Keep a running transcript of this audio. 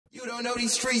You don't know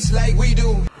these streets like we do.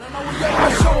 One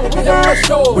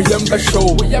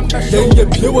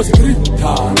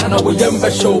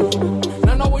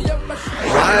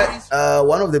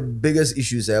of the biggest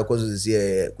issues, of course, is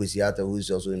Criss Waddle, who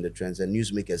is also in the trends, and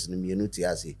newsmakers in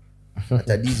the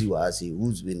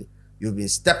who's been you've been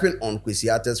stepping on Criss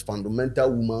Waddle's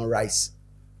fundamental woman rights.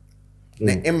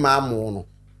 And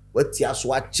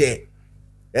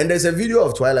there's a video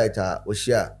of Twilight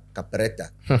Oshia Capretta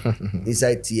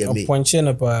inside TMA.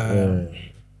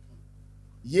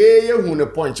 Yeah, who the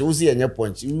punch? Who's here? Your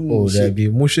punch? Oh, there be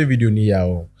Moshe video ni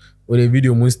yao. Or the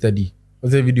video most study.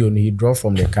 What's the video he drove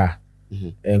from the car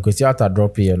and Criss Waddle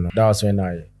drop here. No, that was when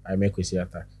I met Criss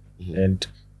Waddle and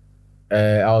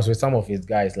I was with some of his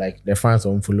guys like the fans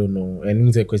on follow no and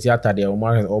we say Criss Waddle the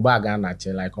Omar Oba Ghana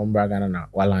like Ombra Ghana na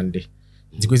Walande.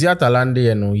 Criss Waddle Lande,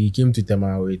 you know, he came to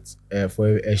Tema with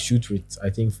for a shoot with I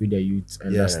think Free the Youth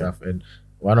and that stuff and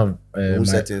one of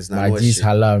my G's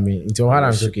halal me into one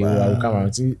I'm okay we'll come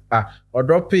out or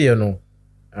drop you know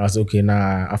I was okay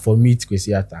now I for meet Criss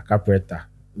Waddle Capretta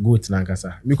goat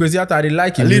nankasa because Waddle I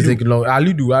like him music long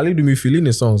Ali do me feeling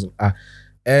the songs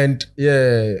and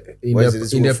yeah in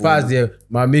the past there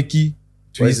Mameki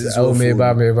twist oh me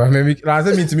I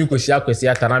said me to me Criss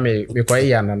Waddle na me kwa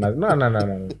iya no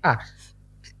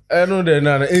no de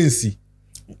na NC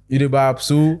you the bab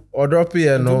so or drop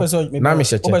here no na me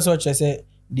cheche obeso say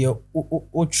the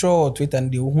outro Twitter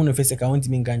and the who no face account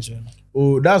me gancho.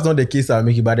 Oh, that's not the case I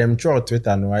make it, but them through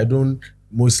Twitter no I don't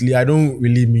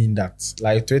really mean that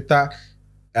like Twitter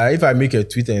if I make a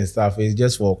tweet and stuff it's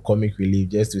just for comic relief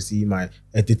just to see my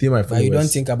entertain my followers. But you don't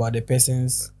think about the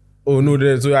person's oh no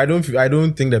so I don't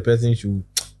think the person should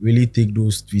really take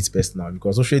those tweets personal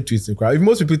because social tweets if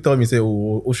most people tell me say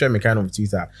oh share me kind of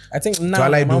Twitter I think now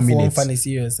I'm for funny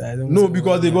serious I don't know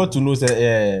because they got to know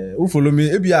say who follow me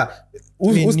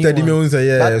who study me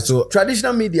say but so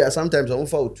traditional media sometimes I won't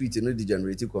follow tweet no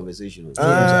degenerative conversation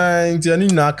into any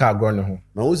na ka go no man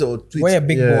who's a tweet where a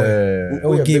big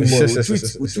boy game boy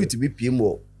tweet be PM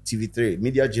or TV3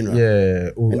 media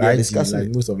general I discuss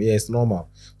like most of it's normal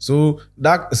so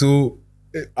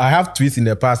I have tweets in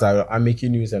the past I'm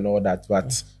making news and all that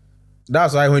but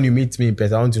that's why when you meet me in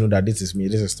person I want to know that this is me,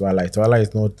 this is Twilight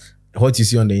is not what you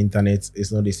see on the internet,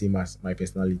 it's not the same as my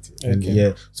personality. And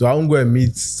yeah, so I won't go and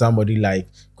meet somebody like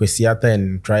Criss Waddle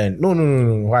and try and no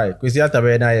why Criss Waddle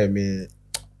when I am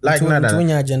like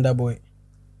nada agenda boy.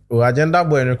 Oh, agenda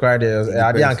boy required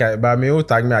but me who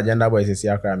tag me agenda boy is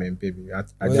here cry me baby. OG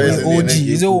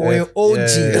is OG.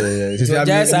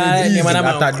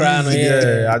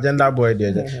 Agenda boy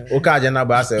there. Okay, agenda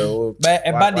boy say but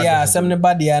a bad year, some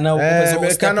bad year now.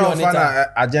 Kind of fun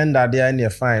agenda there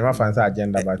and fine. What fancy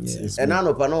agenda but and I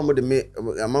know pano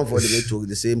I'm for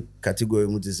the same category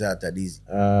with this at easy.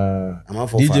 I'm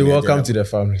for DJ welcome to the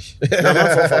family.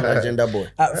 I'm for agenda boy.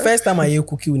 First time I hear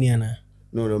cookie uniana.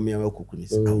 No, me I'm cooking.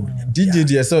 DJ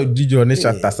there so DJ on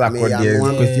shot tasa ko there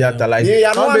Criss Waddle like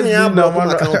yeah no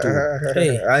account.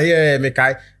 Hey me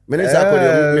kai Minister ko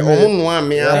me omo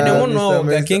me no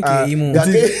gakenke imu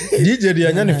DJ there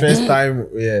anya the first time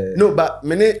yeah no but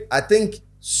I think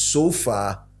so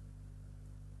far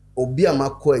obi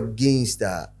amako against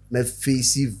me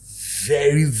face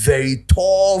very very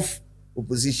tough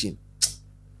opposition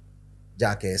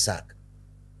Jack Sack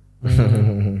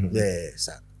yeah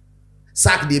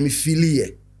Sack they me feel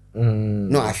here.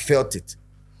 No, I felt it.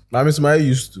 I mean, I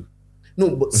used to.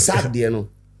 No, but Sack there no.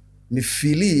 Me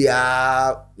feel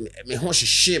me hon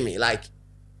shame me like.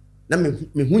 Na me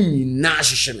hunyi na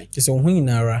shame me. It's on hunyi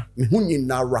nara. Me hunyi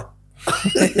nara.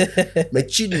 Me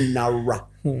chidi nara.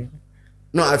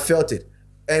 No, I felt it,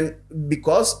 and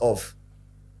because of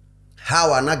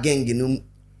how I'm not getting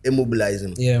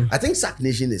immobilizing. Yeah, I think Sack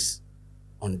Nation is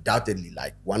undoubtedly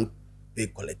like one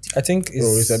big collective. I think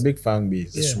it's a big fan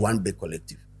base. It's one big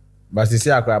collective. But you see,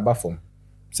 I could have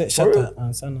shut up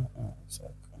and son.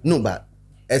 No, but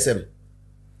SM.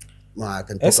 No, I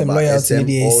can talk SM about SM all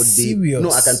day. Serious. No,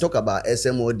 I can talk about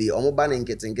SM all day. I'm ban and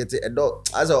getting a dog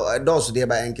as a dog today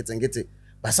by and getting.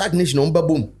 But Sack Nation on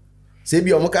boom. Say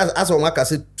be as on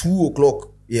say 2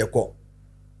 o'clock. Yeah, call.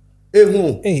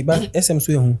 Hey, but SM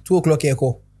swing 2 o'clock. Yeah,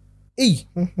 call. Hey,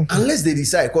 unless they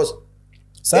decide, because.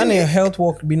 Sana your health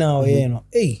work be now, you know.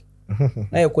 Hey,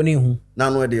 now you're calling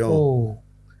now where they are. Oh,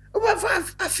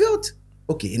 I felt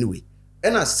okay anyway.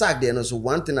 And I sacked there, and so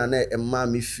one thing I made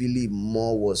me feel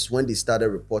more was when they started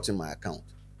reporting my account.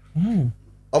 I'm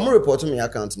reporting my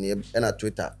account near and at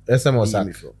Twitter. SM or Sack.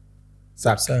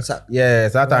 Yeah,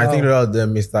 that I think about the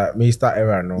Mr.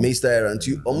 Era, no. Mr. Era, and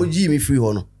you me free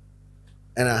honor.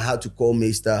 And I had to call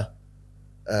Mr.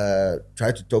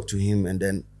 Try to talk to him, and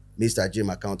then Mr. Jim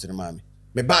account in the mommy.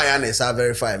 Me buy and it's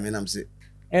verify me I'm say.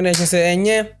 And I say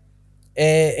enye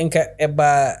nka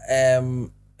eba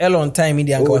Elon time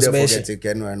media nka was be forget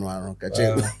it no ka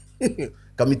che.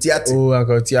 Committee ati. Oh,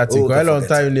 uncle Tiati. Quite a long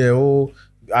time there. Oh,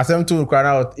 I sent to cry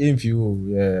out if you.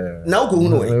 Yeah. Now go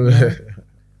no.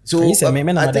 So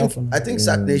I think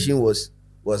Sack Nation was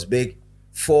big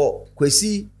for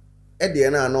Kwesi. At the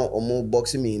end, I know more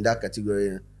boxing me in that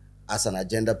category as an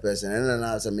agenda person, and then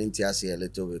as a mentor a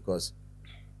little because,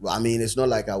 well, I mean, it's not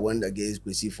like I went against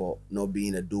Kwesi for not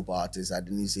being a dope artist. I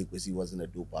didn't say Kwesi wasn't a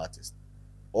dope artist.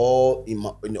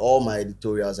 In all my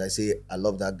editorials, I say I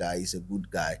love that guy. He's a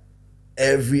good guy.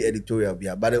 Every editorial be,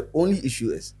 but the only issue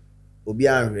is Obi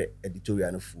Anre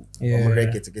editorial no fool. Yeah. And I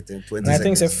think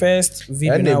it's the first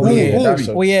video now.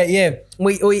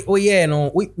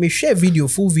 We share video,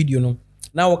 full video no.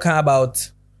 Now we can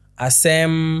about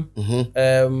Asem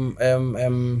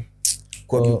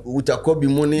Kobe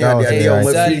money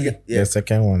the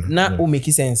second one. Now will make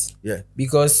sense. Yeah.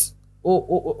 Because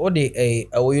the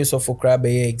I use of for crab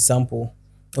example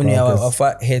only our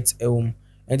heads and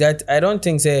that I don't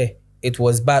think say it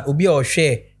was bad. Obi or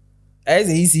share as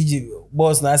a ECG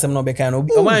boss na asem no be kind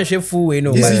obi o man share full way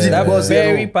no but that was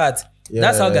very part. Yeah.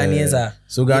 That's how Ghanaians are.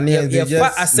 So Ghanaians they just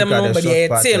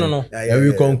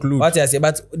we conclude. What I say,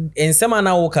 but in some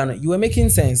now you were making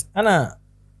sense. Anna,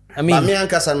 I mean, but me and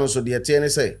Kasano so the TN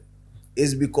say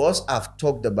is because I've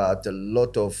talked about a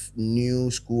lot of new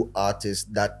school artists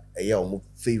that are my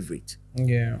favorite.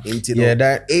 Yeah.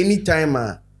 That anytime,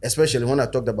 especially when I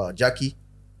talked about Jackie,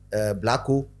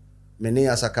 Blacko, many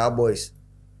as a Cowboys,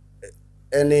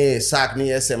 any sack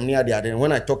me SM near the other.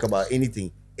 When I talk about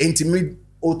anything, intimate.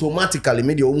 Automatically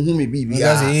made your own be anything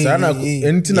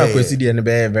Kwesi the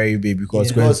very big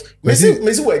because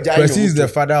Kwesi is the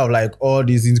father of like all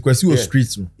these things. Kwesi was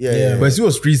streets. Kwesi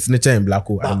was streets nature in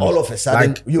Blacko. But all of a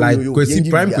sudden like Kwesi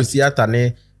prime Kwesi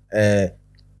atane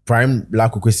prime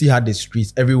Blacko Kwesi had the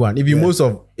streets everyone even most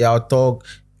of our talk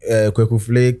Kweku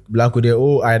Flake Blacko they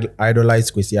all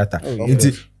idolize Kwesi Ata.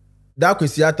 That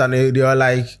Kwesi Ata they are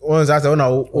like once I say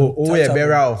a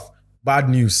bearer of bad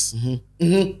news.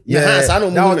 Yeah, that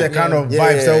was the kind of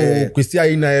vibe. So Christian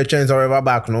in a change or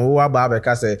back no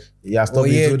because say stop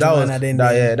it. So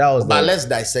that was but let's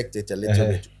dissect it a little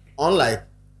bit. Unlike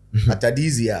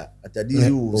Atadizi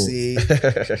will say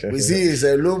we see is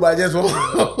a low budget one.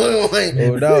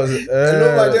 That was a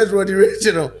low budget for the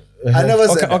original. I never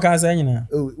said okay say you know.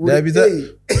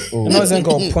 No say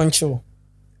called Poncho.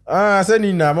 I said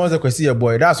in I was a Kwesi a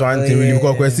boy. That's one thing really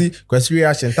because Kwesi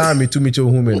reaction time me to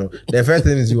whom you know. The first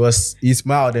thing is he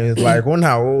smiled and it's like one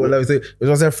how let me say it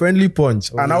was a friendly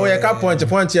punch. And now we can't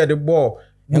punch here the ball.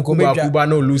 Kuba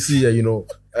no Lucy, you know.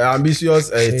 Ambitious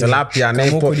tilapia na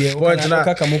point na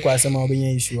Kamuko asema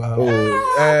obenye issue ha.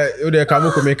 The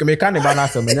Kamuko me can ba na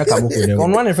asema nya Kamuko ne.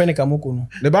 Kon one friend Kamuko no.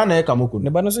 Ne ba na Kamuko. Ne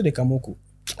ba no so de Kamuko.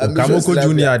 Kamuko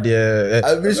Junior there.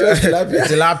 Ambitious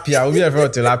tilapia. We have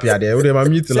tilapia there. We ma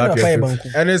meet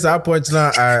tilapia. And it's a point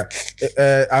na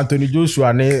Anthony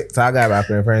Joshua ne saga ba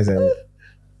preference.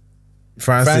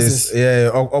 Francis, yeah,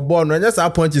 or born when just our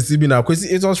point is now because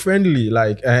it was friendly,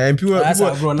 like and people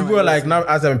were like now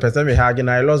as a person me hugging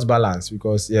I lost balance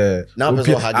because now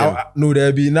no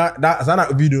there be not that sana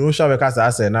video no show because I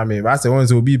say na me I say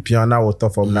once will be piano or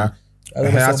top from now. I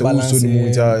kind of lost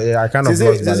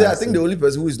balance. I think the only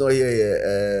person who is not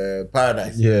here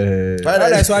Paradise. Yeah.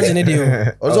 Paradise watching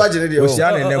it. Also watching it.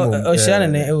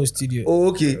 Ocean studio. Oh,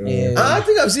 okay. I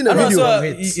think I've seen a video of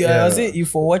it. Yeah, I see you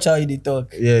for watch how he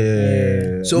talk.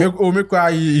 Yeah. So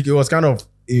it was kind of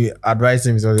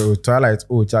advising me so Twilight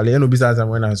Charlie no business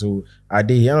when I so I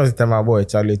did you know tell my boy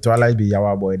Charlie Twilight be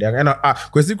our boy then and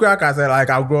cuz you can say like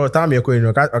I'll grow time you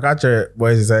know catch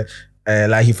boys say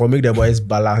like he for make the boys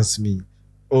balance me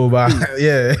over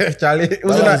Charlie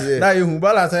that you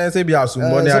balance and say be have some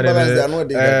money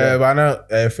but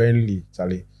not friendly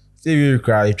Charlie see you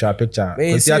cry if your picture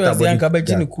cuz you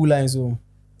are cool lines so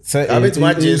say I bet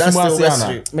imagine that's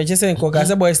the me just say cuz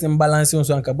say boys in balance so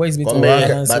anka boys be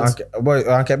balance boy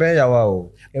anka be yawa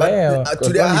o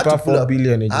today I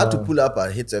had to pull up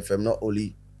at Hit FM not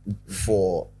only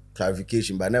for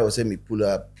clarification but now say me pull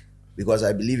up because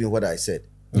I believe in what I said.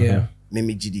 Yeah.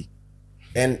 Mimi GD.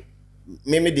 And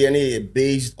Mimi DNA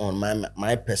based on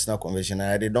my personal conviction.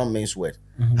 I did not mince word.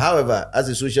 However, as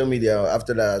a social media,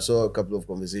 after that I saw a couple of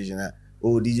conversations.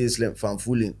 DJ Slim from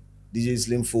fooling, DJ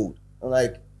Slim fold. I'm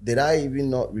like, did I even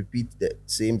not repeat the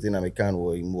same thing I can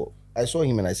or more? I saw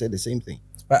him and I said the same thing.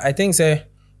 But I think say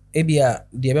ebia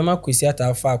the Bema Kwesi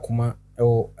ata fa kuma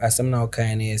o asem na o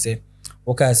kan na say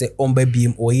o ka say omba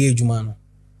biem o ye adwuma no.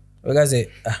 O ka say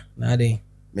na dey.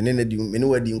 Mene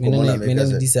wadi nkomo na me ka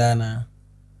say.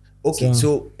 Okay,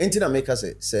 so anything that make us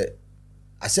say,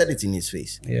 I said it in his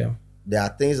face. Yeah. There are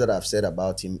things that I've said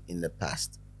about him in the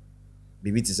past.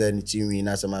 Bibi to say anything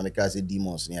na some make us say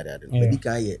demons near that. But he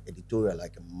can hear editorial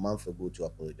like a month ago to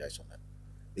apologize on that.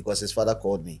 Because his father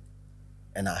called me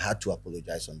and I had to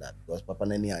apologize on that because Papa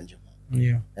Nani Anjo.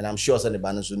 Yeah. And I'm sure Sunday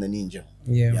Banus Ninja.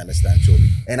 Yeah. You understand? So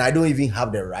and I don't even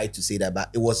have the right to say that, but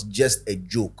it was just a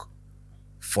joke.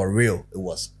 For real, it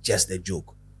was just a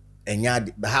joke. And yeah,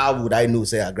 how would I know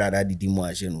say I grad the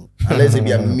demon you know? Unless it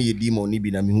be me a demon, be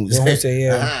na me who say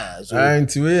yeah. And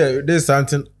there's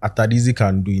something Atadizi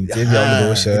can do in but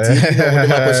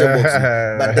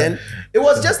then it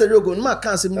was just a joke. No,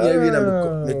 can't say me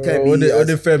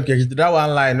the film that one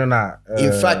line no.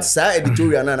 In fact, sir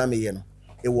editorial na me you know.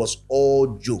 It was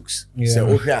all jokes. Yeah. So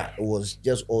it was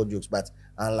just all jokes, but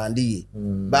and Landy.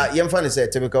 But Yemfan is a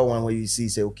typical one where you see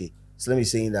say okay. So let me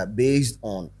saying that based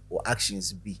on what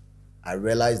actions be, I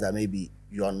realized that maybe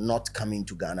you are not coming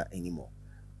to Ghana anymore.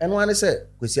 And when I said,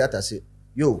 Kwesiata said,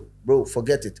 yo, bro,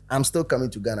 forget it. I'm still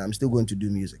coming to Ghana. I'm still going to do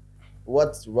music.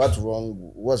 What's wrong?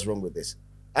 What's wrong with this?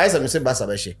 I said, Mr.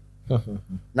 Basabeshe.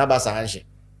 Na Basahanshi.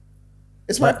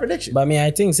 It's my prediction. But I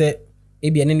think say,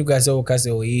 maybe any guys or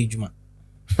age man.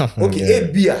 Okay,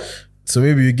 beer. So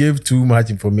maybe you gave too much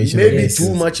information. Maybe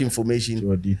too much information.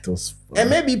 Your details.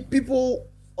 And maybe people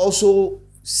also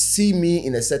see me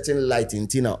in a certain light in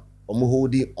Tina. I'm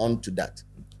holding on to that.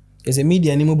 It's a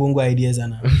media anymore bongo ideas,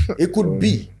 Anna. It could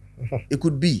be. It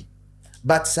could be.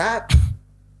 But sir,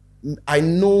 I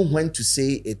know when to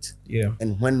say it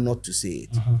and when not to say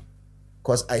it.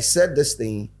 Because I said this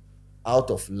thing out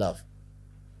of love.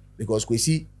 Because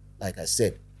Kwesi, like I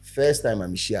said, first time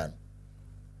I'm Michiano,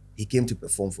 he came to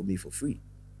perform for me for free.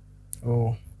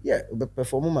 Oh. Yeah, but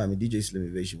performing my DJ Slim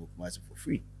Invasion for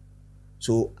free.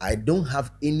 So I don't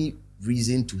have any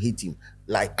reason to hate him.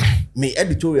 Like me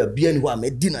editorial be anywhere,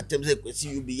 me dinner time say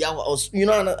you be you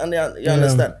know, and you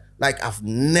understand. Like I've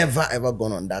never ever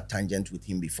gone on that tangent with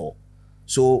him before.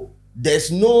 So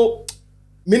there's no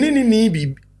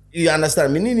menini you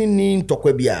understand menini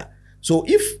tokwe bia. So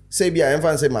if say bia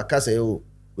enfan say makase oh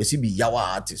we see be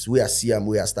yawa artist we are see am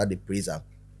we are start the praise am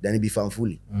then it be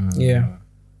fanfully. Yeah.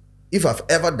 If I've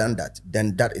ever done that,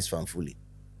 then that is fanfully.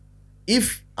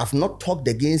 If I've not talked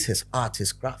against his art,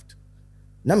 his craft,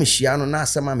 na me shiano na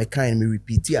sama me kind me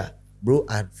repeat here, bro.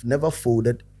 I've never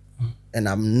folded, and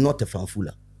I'm not a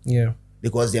fanfula. Yeah.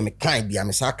 Because they me kind be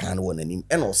a sa kind one and him,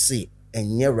 and I'll say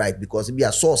and you're right because it be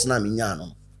a source na me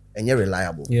nyano and you're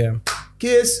reliable. Yeah.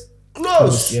 Case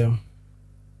close. Yeah.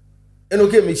 And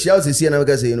okay, me shall say and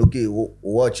I say okay,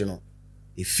 watch you know,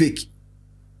 a fake.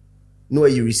 No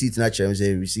you receipt na chem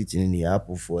say receipt in the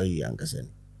apple for a young person.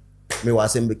 Me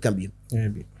was saying can be.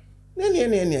 Maybe.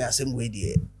 Same way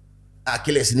there. I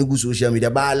kill us in social media,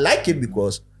 but I like it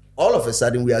because all of a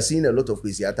sudden we are seeing a lot of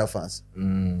Kwesiata fans.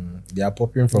 They are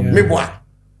popping from me boy.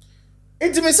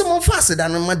 It's me someone faster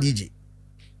than my DJ.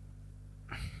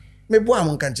 Me boy,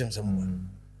 I'm can't change someone.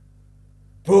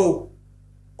 Bro,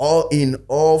 in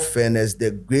all fairness,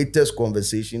 the greatest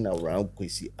conversation around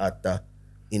Kwesiata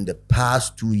in the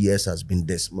past 2 years has been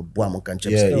this. Me boy, I'm can't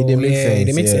change. Yeah, it makes sense.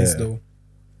 It makes sense though.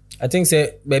 I think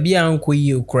say baby uncle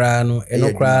you cry no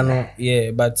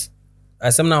yeah but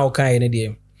asem na okan any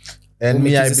day and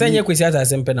me I say you question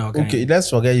asem pe na okan okay let's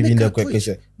forget even the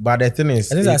question but the thing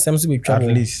is I think asem to be trouble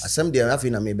at least asem dey have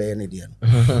na me be any day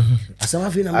asem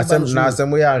have na me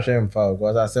asem we are shame for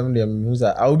because asem dey who's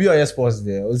I will be on sports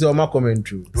there o say o ma comment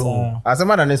through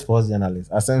asem than sports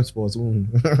journalist asem sports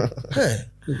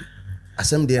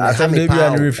asem dey asem dey be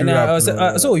an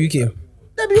referee so UK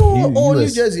New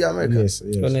Jersey, America. Yes.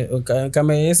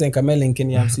 Come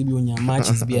linking ya CB onya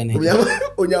matches be na.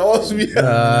 Onya also be.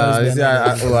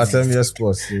 Assembly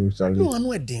sports. No, I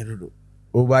know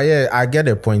Oh, but yeah, I get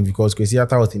the point because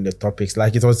Kwesiata was in the topics.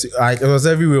 Like it was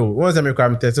everywhere. Once I make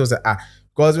a test, I was like,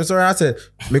 because we saw I said,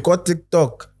 make on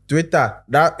TikTok, Twitter,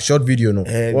 that short video, no.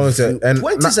 And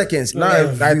 20 seconds. Now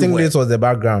I think this was the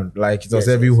background. Like it was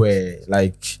everywhere.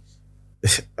 Like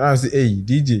I was hey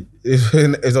DJ,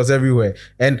 it was everywhere,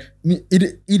 and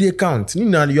it count. You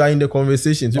know, you are in the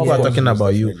conversation. People are talking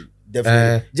about you.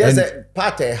 Definitely. Just a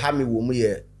part of Hammy woman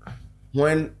here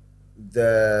when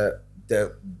the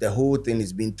whole thing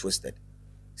is being twisted.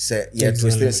 Say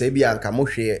twisted. Say be anka mo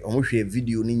share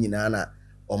video ni nyina na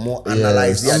omo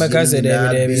analyze ya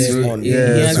based on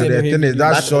so the thing is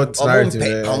that short narrative.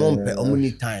 Omo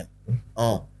need time.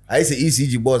 I say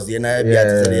ECG boss the na be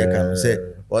at say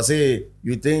or say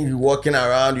you think you're walking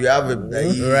around, you have a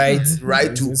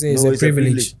right to it's a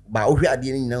privilege. But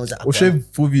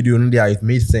full video there, it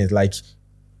made sense. Like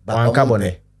one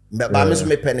carbon. But I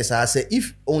say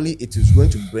if only it is going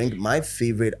to bring my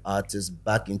favorite artist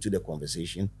back into the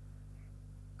conversation,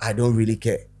 I don't really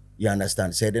care. You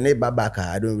understand? Say the name back,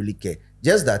 I don't really care.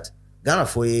 Just that Ghana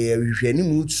for we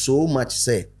mood so much.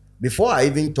 Say before I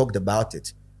even talked about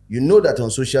it, you know that on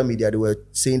social media they were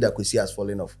saying that Kwesi has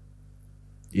fallen off.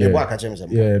 Yeah,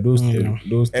 those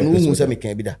and who say me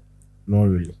can be that? Not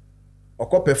really.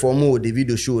 Oko perform the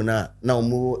video show now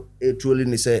mo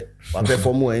trolling say wa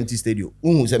perform empty stadium.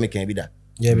 Who say me can be that?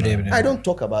 Yeah. I don't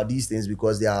talk about these things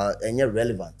because they are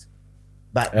relevant.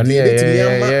 But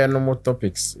no more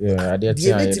topics. Yeah,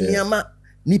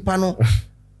 nipa no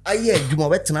aye adwuma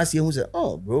wetena se hu say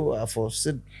oh bro I for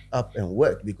sit up and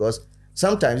work because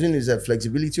sometimes when there's a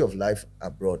flexibility of life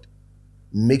abroad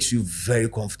makes you very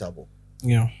comfortable.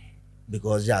 Yeah.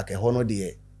 Because yeah, ke hono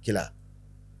de killer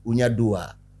unya do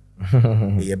a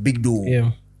big do.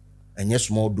 Yeah. And yes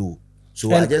small do.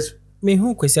 So and I just me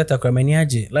who Kwesi Atta mani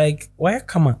aje like why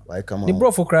come on? The bro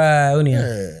for cry only.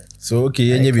 So okay,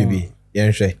 yenye bibi.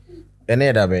 Yenhwe.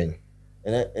 Ene da ben.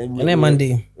 Ene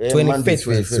Monday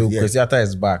 25th. So Kwesi Atta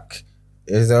is back.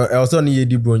 Is also ni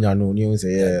Yedi Bronya no ni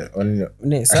say yeah on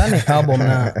ne sana album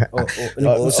na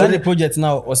so the project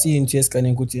now or see into scan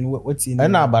nkuti what's in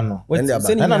na aba no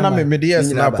na me dey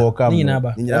snap or cam ni na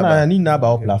aba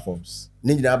all platforms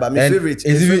my favorite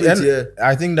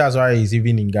I think that's why he's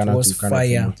even in Ghana to kind of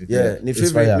promote it. Yeah, my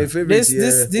favorite this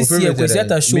year Kwesi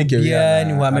Atta show bia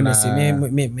ni wa me say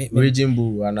me Raging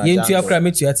Bull and yentu akra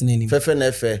metu at nani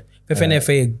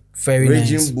Fefe very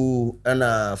Raging nice Bull and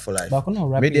for life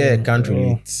me there can't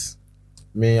relate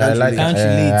me I like can't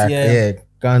relate yeah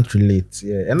can't relate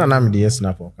yeah and I'm the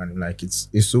snap or kind of like it's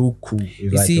so cool it's you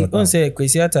like see on say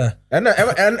Kwesi Atta and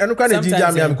kind of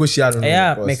ginger me am ko share no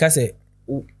yeah make us say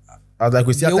I was like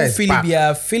Kwesi Atta is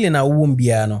back feeling a womb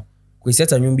bia no Kwesi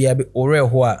Atta nwum bia be ore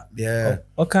ho a yeah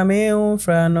o kame on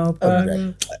fra no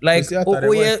like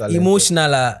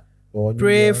emotional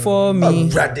pray for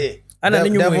me and the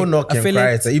devil knocking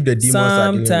Christ if the demons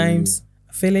sometimes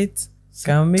I feel it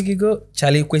can make you go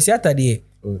Charlie Kwesi Atta there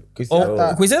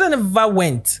Kwesi Atta never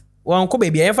went wan ko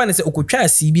baby I find say okotwa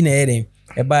CB na here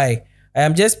e bye I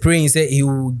am just praying say he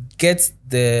will get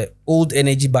the old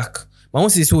energy back ma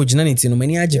won say so originality no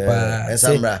mani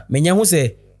ajipa menya hu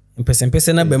say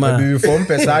person na be ma before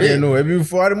person no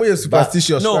before mo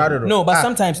superstitious no but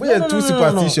sometimes no too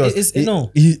superstitious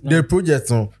the project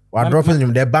no we dropping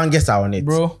him the bangers are on it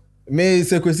bro me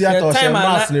say Kwesi Atta say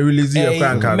mass na release your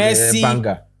crank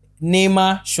banger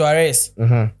Neymar Suarez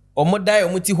omo die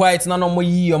omo ti white na no mo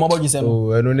yi omo bodu sem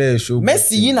oh eno na show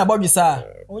Messi yi na bodu sa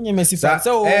onye Messi fan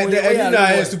so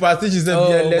na superstitious say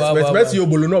Messi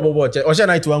obolo no bobo che o she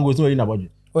night one go so yi na bodu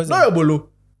no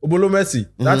obolo Messi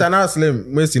that na slim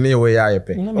Messi na we ya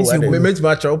yepe me match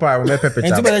match up me pepe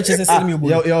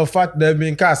cha your fat dem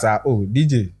in casa oh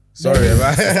DJ sorry your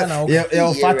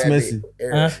fat Messi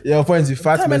your point is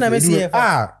fat Messi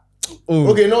oh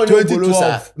okay no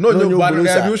 2012 no but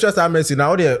you sure say Messi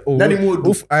now there oh night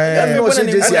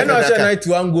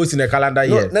one goes in the calendar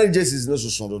year no Jesus is no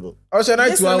so do o she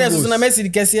night one goes na Messi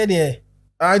kese there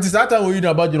it is that time we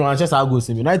know about Manchester goes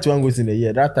in night one goes in the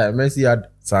year that time Messi had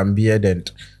some beard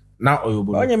and now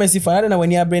onye Messi fan na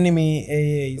when you bring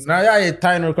me now ya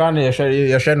time no crown you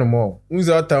share no more who's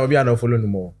that time we are not follow no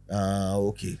more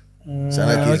okay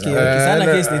sana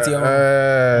case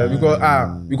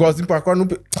because in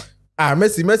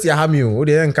Messi ahami o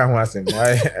dey nka ho asem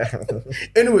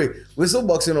anyway we're still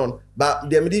boxing on but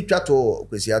the immediate chat to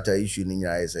Kwesi Atta issue ni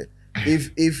nya say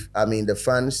if I mean the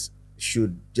fans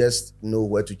should just know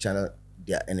where to channel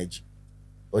their energy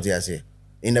what do I say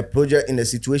in a project in a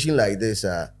situation like this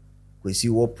Kwesi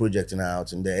what project now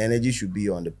out and the energy should be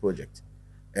on the project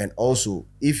and also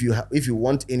if you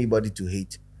want anybody to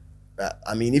hate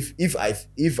I mean if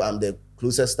I'm the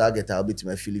closest target I'll be to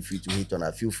my feel free to hate on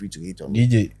I feel free to hate on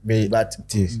DJ but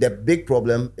the big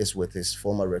problem is with his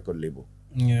former record label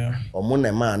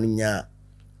omona man nya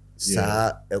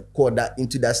that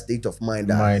into that state of mind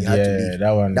that he had to leave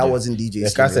that wasn't DJ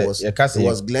it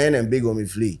was Glenn and Big Omi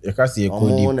Flea but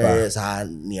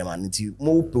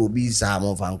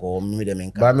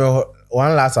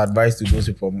one last advice to those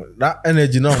people that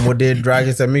energy no more they drag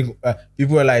is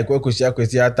people are like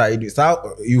Kwesi Atta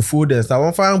so you fool them so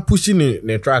one fan pushing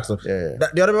the tracks the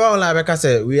other one like I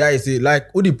say we are say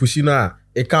like who the pushing now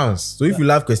it counts so if you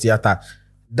love Kwesi Atta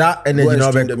that energy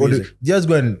no just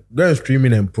go and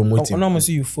streaming and promoting no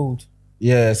see you fooled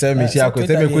yeah say me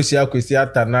Kwesi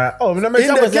Atta na oh me no make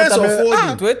in the case of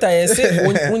folding Twitter say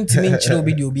won team chiro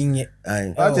video bi nye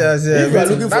Aye. What I say? If you are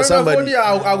looking for somebody,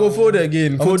 I'll go fold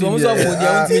again. Fold him. Trust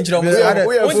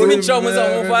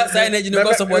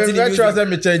supporting the trust them.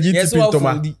 Me change it to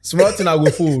Pintoma. Small thing I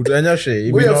go fold. And you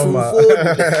say, we are full.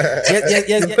 Yes.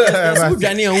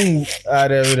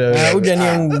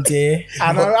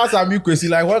 And as I'm Kwesi,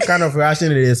 like what kind of reaction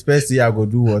they expect? See, I go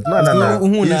do what? No.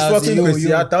 He's fucking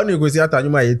Kwesi. I tell you, Kwesi, I tell you,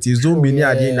 my it is zombie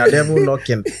near the devil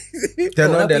knocking.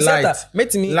 Turn on the light.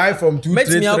 Live from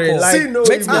 233.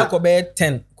 Make me a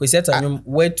 10. Kwesi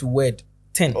word to word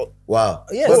 10. Oh, wow.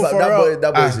 Yes.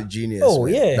 That boy is a genius. Oh,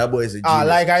 man. yeah. That boy is a genius.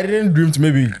 Like I didn't dream to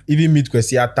maybe even meet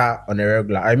Kwesi on a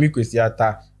regular. I meet Kwesi.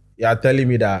 You're telling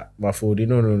me that my food.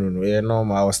 No. Yeah, no,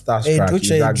 I was starstruck. He's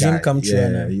that dream guy. Come true.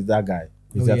 Yeah, he's that guy.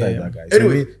 He's that guy.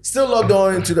 Anyway, still logged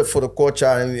on for the culture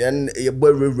and your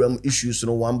boy realm issues,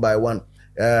 one by one.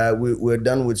 We're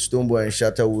done with Stoneboy and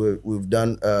Shatta. We've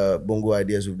done Bongo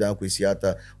Ideas. We've done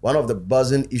Kwesi. One of the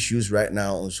buzzing issues right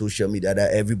now on social media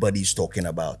that everybody's talking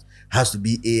about has to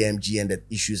be AMG and the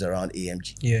issues around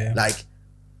AMG. Yeah. Like,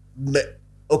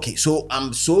 okay, so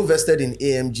I'm so vested in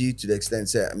AMG to the extent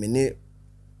that I mean,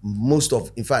 most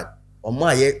of, in fact,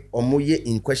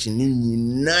 in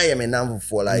question,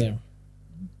 for like, yeah.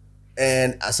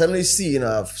 And I suddenly see,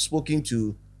 I've spoken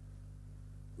to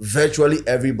virtually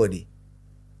everybody.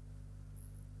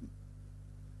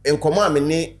 In command,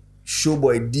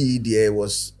 Showboy D there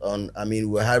was on. I mean,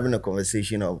 we were having a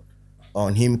conversation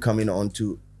on him coming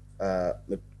onto a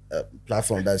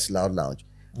platform that's Loud Lounge,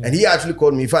 and he actually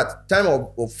called me. In fact, time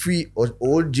of free or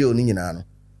old jail,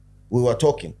 we were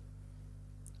talking.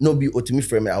 No, be Otimi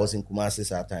frame. I was in Kumasi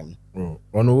at that time.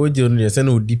 On OJ, they send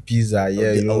OD pizza.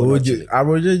 Yeah, you know, OJ. I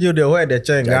was just the way they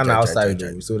change Ghana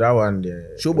outside. So that one,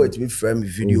 Showboy to me frame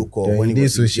video call when he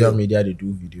did social media. They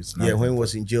do videos. Yeah, when he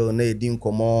was in jail, they didn't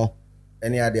come on.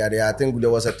 Any other. I think there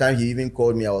was a time he even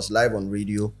called me. I was live on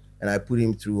radio, and I put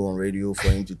him through on radio for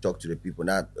him to talk to the people.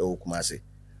 Not Kumasi.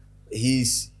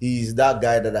 He's that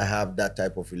guy that I have that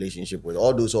type of relationship with.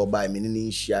 All those all by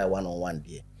me, share one-on-one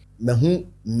there. Mehu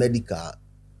medical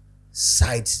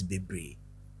sides Bebre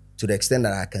to the extent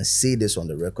that I can say this on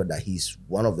the record that he's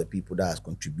one of the people that has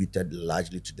contributed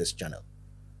largely to this channel.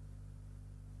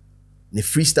 The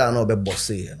freestyle no be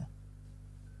bossy,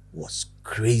 was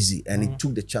crazy, and it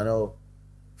took the channel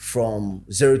from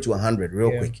 0 to 100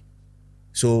 real quick.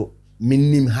 So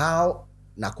minim how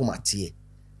nakuma tie,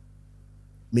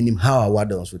 minim how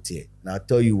Waddle also tie. Now I'll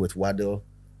tell you with Waddle,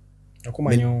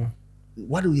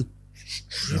 Waddle is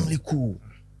extremely cool.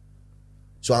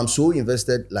 So I'm so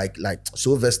invested, like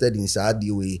so vested inside the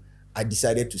way I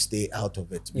decided to stay out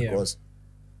of it because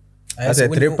as a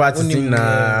three-party thing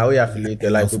now, we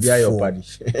affiliated like to be your party.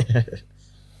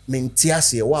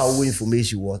 Mentiase, what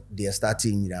information what they are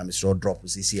starting, I'm sure drop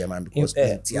with CCM man because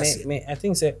I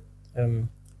think say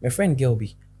my friend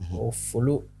Gilby or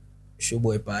follow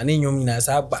Showboy pa ani nyom nyina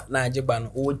sa ba na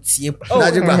ajeban o tie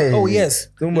oh yes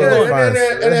oh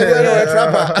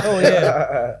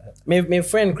yeah my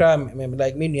friend cram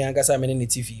like me nuanga sa me ne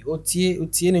TV o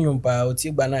tie ne nyom pa o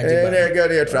tie ba na ajeban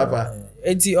get trapper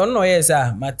enti onno yes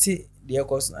ah mate de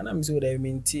cause na me so that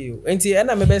mean tie enti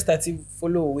na me best start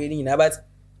follow we ni na but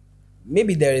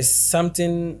maybe there is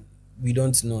something we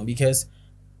don't know because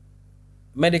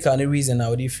medical any reason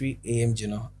now they free AMG, you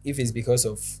know, if it's because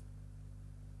of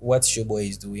what Showboy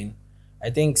is doing. I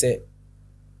think say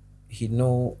he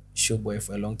know Showboy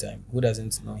for a long time. Who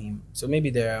doesn't know him? So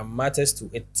maybe there are matters to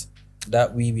it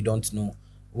that we don't know,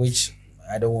 which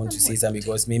I don't want to say some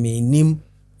because maybe in him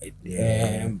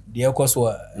the of course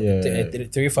were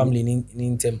three family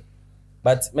in them.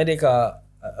 But medical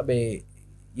be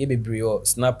brio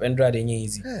snap and drag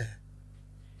easy.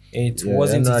 It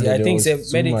wasn't easy. I think say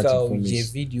medical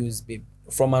videos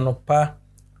from an upper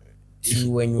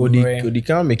to when you they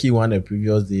can't make it one the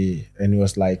previous day, and it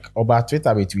was like about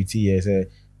Twitter with tweety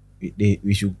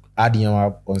we should add him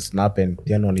up on Snap and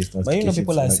turn on his notifications. But you know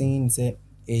people are saying say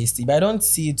staged, but I don't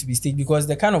see it to be staged because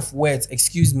the kind of words,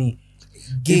 excuse me,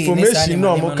 gay information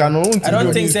no I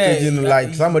don't think say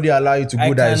like somebody allow you to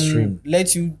go that stream.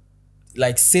 Let you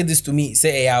like say this to me,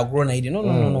 say I'll grow na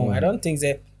no. I don't think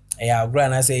say I grow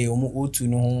and I say otu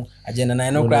no agenda na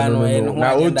no grow no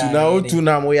na otu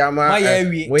na we am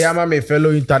my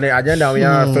fellow internet agenda we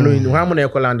am fellow in how many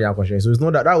call and akoshe. So it's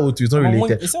not that otu is not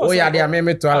related. Oh yeah, they are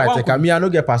me to like me I no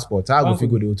get passport. I go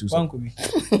figure the otu. One could be.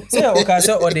 Say okay,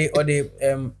 so or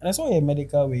the that's why a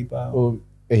medical way pa. Oh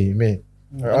hey man.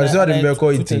 I saw the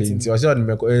Medikal Italy. I saw the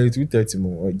Medikal 230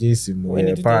 more JC more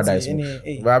Paradise.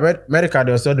 But Medikal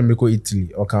they saw the Medikal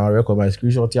Italy or can record my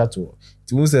screenshot here too.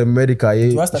 It was a Medikal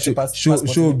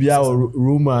show be our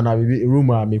rumor na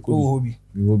rumor me ko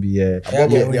we will be yeah.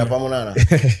 Ya pamonana.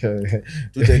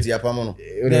 230 ya pamono.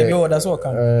 No, that's all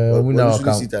come.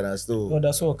 No,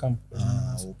 that's all come.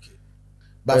 Okay.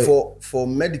 But for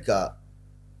Medikal,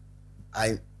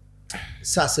 I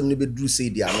Sassam ni be do say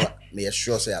they are not. Me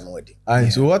sure say I know it.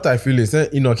 And so what I feel is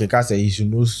that Enoch can say he should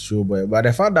know Showboy, but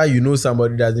the fact that you know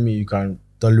somebody doesn't mean you can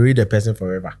tolerate the person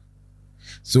forever.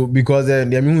 So because the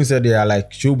people said they are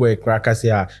like Showboy crackers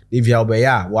here, if you are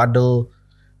yeah, Waddle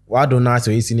now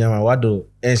so he's senior man, Waddle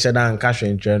and Shada and Cash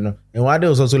and Treno, and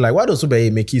Waddle was also like Waddle so be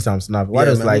make some snap.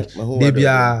 Waddle's like they be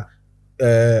a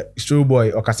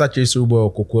Showboy or Kasache Showboy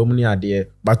or Kokwemuni are there,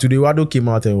 but today Waddle came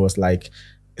out and was like.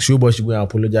 Showboy should go and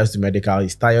apologize to Medikal.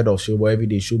 He's tired of Showboy every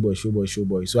day.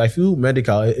 Showboy. So I feel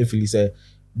Medikal, if he said,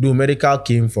 do Medikal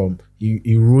came from,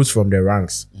 he rose from the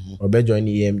ranks. Or be join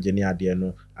EMG at the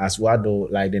end. As Waddle,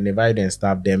 like the Nevada and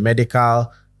stuff, the Medikal,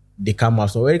 they come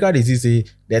out. So Medikal is say,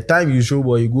 the time you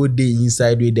Showboy, you go day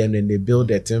inside with them and they build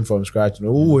the team from scratch. You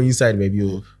know, who inside,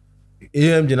 baby?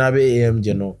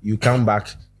 AMG, no. You come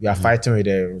back, you are fighting with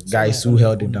the guys who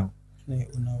held it down.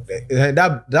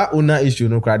 That owner issue,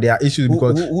 no crowd. There are issues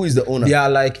because who is the owner? They are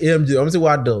like AMG. I'm saying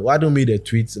Waddle made a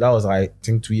tweet. That was I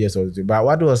think 2 years old. But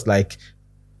Waddle was like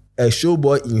a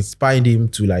Showboy inspired him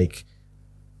to like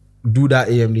do that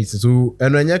AMG. So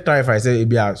and when you clarify, I said it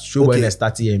be a Showboy and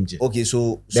start AMG. Okay,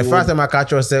 so the first time I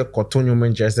catch her said Cotonio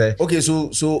Manchester. Okay, so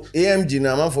AMG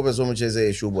now man for person much as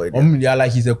a Showboy. Yeah,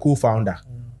 like he's a co-founder.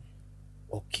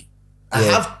 Okay. I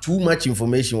have too much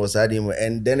information was him,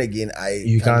 and then again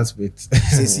you can't spit.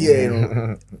 Since you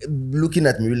know, looking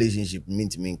at my relationship mean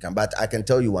to me, but I can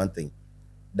tell you one thing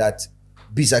that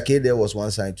Bisake there was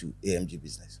one side to AMG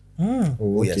business.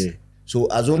 Oh, yes. okay. So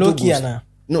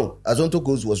Azonto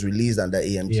Ghost was released under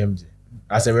AMG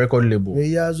as a record label.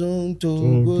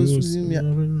 Azonto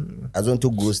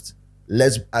Ghost.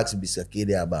 Let's ask Bisake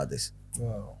there about this.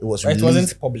 Wow. It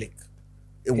wasn't public.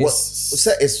 It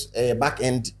was it's a back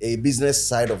end, a business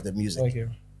side of the music.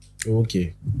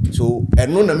 Okay. So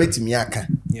and no na meti miaka.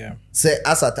 Yeah. Say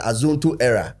as at Azonto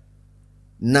era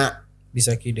na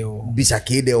Bisake de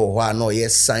o no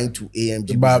yes signed to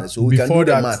AMG but business. So we can do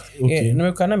the math. Okay. Yeah,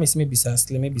 no can miss me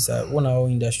bisa one our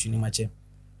industry ni mache.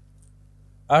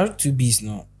 R2Bs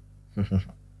no.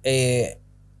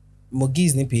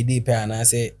 Mogies ni PD pe and I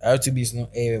say R2Bs no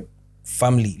a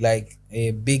family like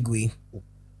a big way.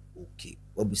 Okay.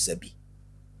 Obisebi.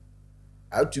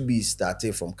 R2B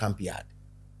started from Camp Yard.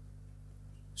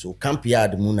 So Camp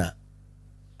Yard Muna,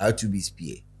 R2B's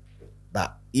PA.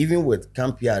 But even with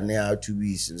Camp Yard now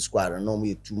R2B's in the squad, I know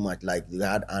me too much like they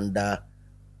had under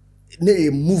a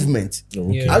movement.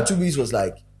 Okay. R2B's was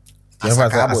like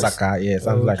Asaka, yeah,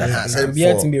 something like that.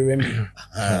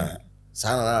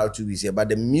 R2B's here. But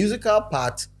the musical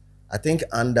part, I think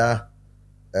under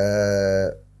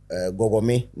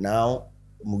Gogome now,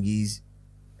 Mugiz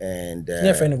and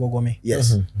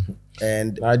yes.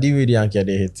 And I did really anchor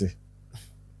the hit.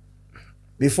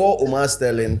 Before Omar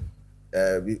Sterling,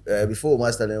 I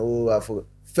forgot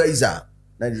Phaser,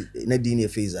 Nadine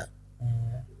Phaser.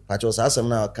 But was awesome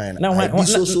now kind of. So.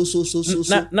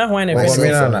 Now when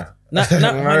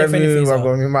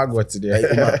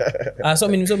so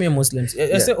many Muslims.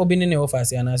 I say obini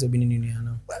office and I say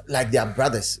obini like they are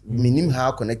brothers. Minim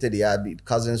how connected they are,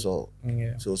 cousins or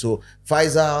so.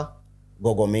 Phaser,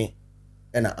 Gogome,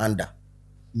 and Anda.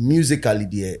 Musically,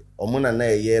 they omona na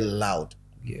loud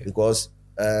because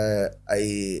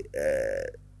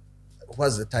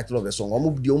what's the title of the song?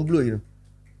 You know?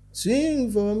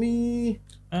 Sing for me.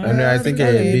 And I think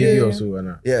a baby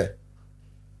also. Yeah.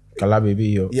 Kala baby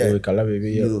yo. Yeah. Kala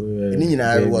baby yo.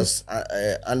 Nina was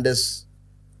Anders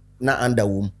na under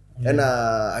womb. And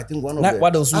I think one of the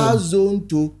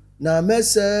Azonto na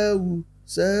mesewu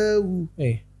sewu.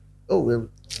 Hey. Oh well.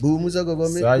 Bumuza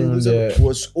Gogome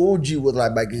was OG was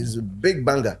like his big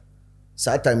banger.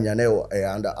 Sad time Yaneo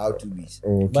under R2Bs.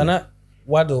 Okay. But not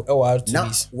Waddle or R2Bs.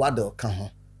 Now Waddle come.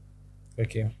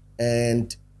 Okay.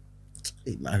 And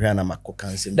Mariana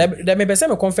Makokan. That may be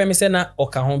some confirm say na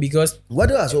Okahon because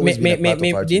Waddle has always been a part of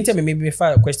R2Bs. The interview maybe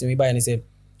fire question me by and say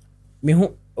me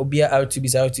who obia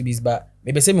R2Bs but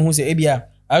maybe say me who say ebia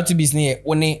R2Bs ne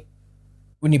one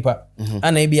unipa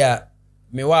and ebia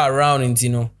me wa around into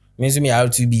no me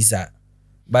R2Bs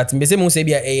but me say me say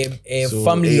ebia a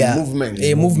family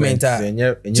a movement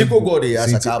Chico Gode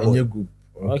as a cowboy.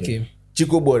 Okay.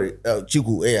 Chico Boy,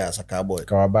 Chico as a cowboy.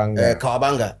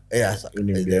 Kawabanga. As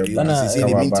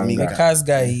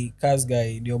Cars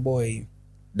guy, your boy.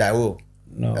 Dawo.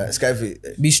 No.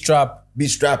 Skyface. Be strap. Be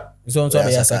strap. So on top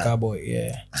of Asaka boy,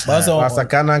 yeah. But also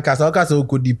Asaka na kasa o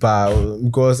kodi pa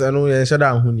because I know you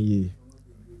shada hu ni.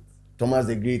 Thomas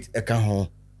the Great eka ho.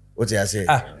 What you say?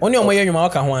 Only on my year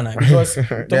waka ho ana because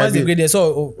Thomas the Great they saw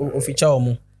o feature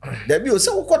omo. There be o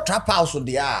say we call trap house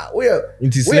there. We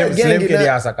Slim kid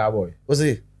Asaka boy. What's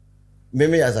it?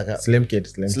 Meme Asaka. Slim kid.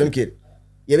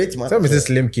 You bet man. So me say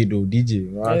Slim kid o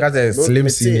DJ. I can say Slim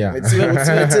senior.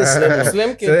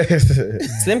 Slim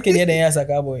kid there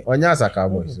Asaka boy. Onya Asaka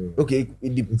boy. So. Okay,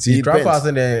 See trap house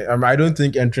and I don't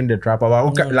think entering the trap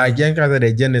house like young guys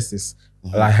the Genesis.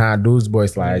 Like those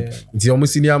boys like it's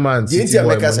almost senior man. The Intia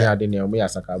Meka say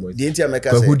Asaka boys. The Intia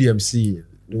Meka say who DMC.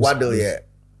 Waddle yeah.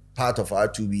 Part of our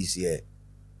 2Bs here.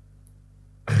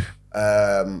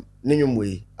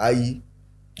 Ninyumwe ayi.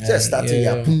 Just starting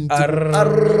ya. 2B.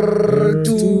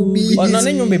 Oh no,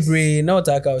 ninyumwe brain no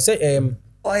taka. Say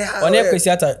oh yeah. On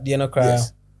Kwesi ata the no cry.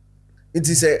 It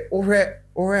is a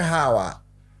ore how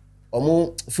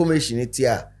omo formation it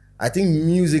here. I think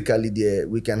musically there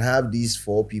we can have these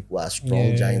 4 people as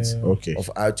strong giants of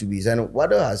R2Bs, and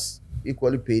Waddle has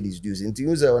equally paid his dues. In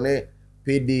things on a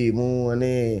payday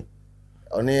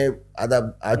on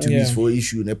other R2Bs for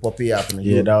issue ne poppy up.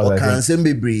 Yeah, that was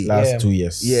last 2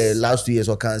 years. Yeah, last 2 years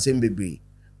or can be.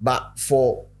 But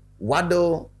for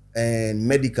Waddle and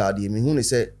Medikal, I mean, who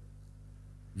say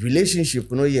relationship,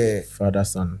 father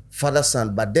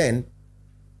son. But then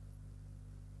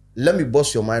let me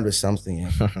bust your mind with something.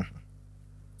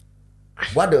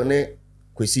 Waddle ne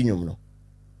Kwesi no.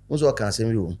 Unso can say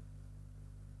me.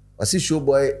 I see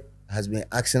Showboy has been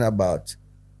asking about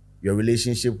your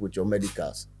relationship with your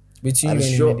medicals. Between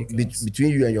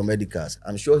you and your medicals.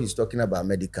 I'm sure he's talking about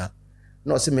medical.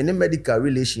 No, see, many medical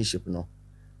relationship, no.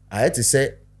 I had to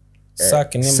say,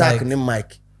 sack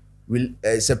Mike.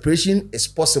 Separation is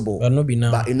possible, but no be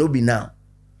now.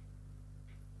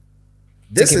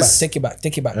 Take it back.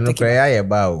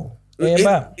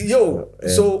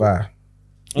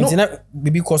 Internet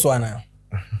baby course one now.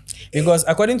 Because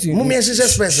according to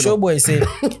Showboy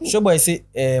say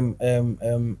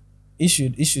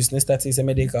issues next started is a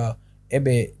medical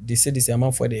they said this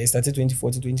amount for the started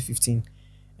 2014 2015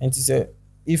 and to say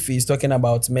if he's talking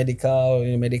about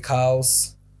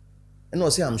medicals no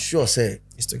say I'm sure say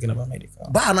he's talking about medical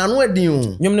but I know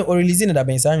you or releasing that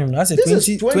been I said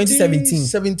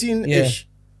 2017 ish.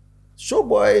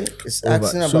 Showboy is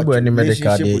asking about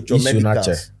medical with your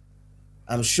medicals.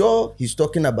 I'm sure he's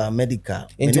talking about medical.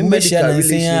 Into medical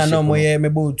relationship.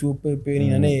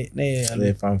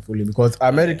 Because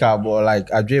America, but like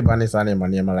Adre Banis and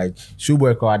like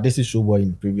Showboy, this is Showboy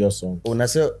in previous song. I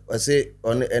say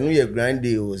on a grind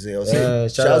day,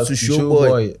 shout out to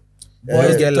Showboy.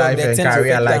 Boys get life and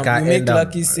career like I end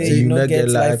up. You not get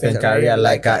life and career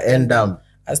like I end up.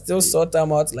 I still sort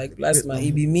them out like last man.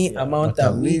 It be me amount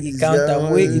of me count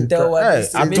them way it tell what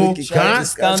this I told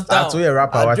a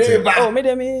rapper what oh made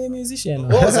them a musician.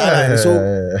 So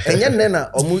and then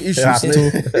omu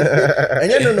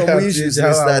issues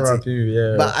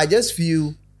but I just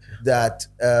feel that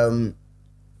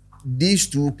these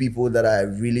 2 people that I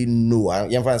really know,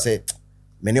 I say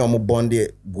many omu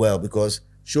bonded well because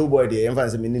Showboy the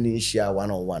emphasis meaning share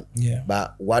one-on-one. Yeah.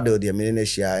 But Waddle the meaning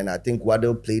share, and I think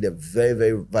Waddle played a very,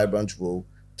 very vibrant role.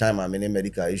 Time I mean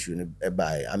medical issue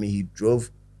by. I mean he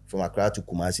drove from Accra to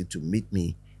Kumasi to meet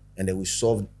me, and then we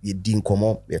solved the din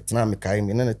common. We tena me carry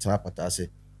me na tena patase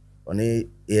on a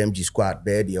AMG squad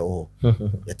bed there oh.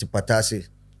 Yet patase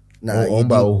na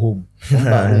home.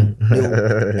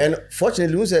 And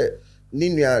fortunately we say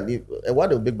Ninya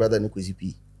Waddle big brother ni Kwesi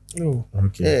P. Oh,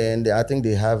 okay. Yeah, and I think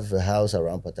they have a house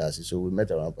around Patasi. So we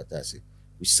met around Patasi.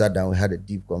 We sat down, we had a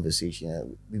deep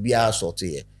conversation. We are sort of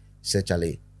here. Said,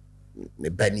 Charlie,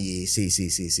 Benny,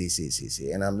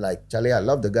 say. And I'm like, Charlie, I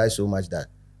love the guy so much that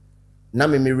now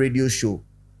me radio show,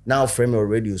 now frame your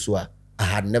radio so I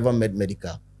had never met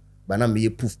Medikal. But now me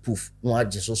poof. No, I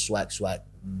just so swag.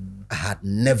 I had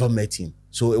never met him.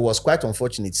 So it was quite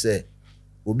unfortunate, say,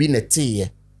 we'll be in a tea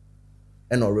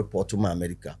and I'll report to my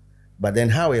Medikal. But then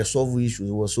how I solved issues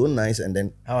was so nice, and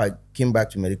then how I came back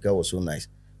to Medikal was so nice.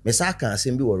 I can't say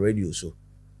be radio so.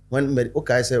 When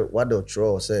I said what the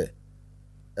throw say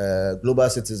global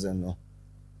citizen no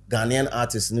Ghanaian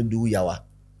artists no do yawa.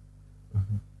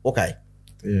 Okay.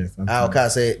 Yeah. I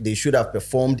say they should have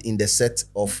performed in the set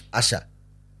of Asha.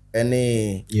 I'm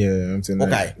saying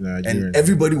okay. And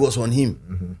everybody was on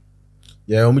him.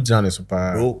 Yeah,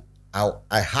 bro,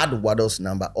 I had Waddle's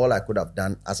number. All I could have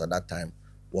done as at that time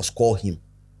was call him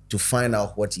to find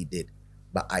out what he did.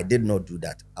 But I did not do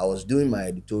that. I was doing my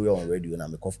editorial on radio and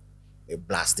I'm a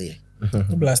blast here.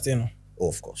 Blasting. Oh,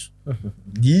 of course.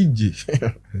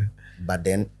 DJ. But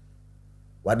then,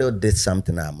 Waddle did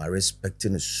something I'm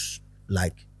respecting is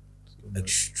like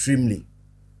extremely.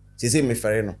 She say me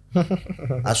fereno.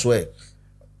 I swear.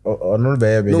 Or not be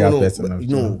a bigger person.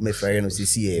 No, me fereno. She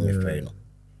see me fereno.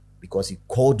 Because he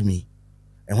called me.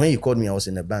 And when he called me, I was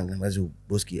in the bank. And I said,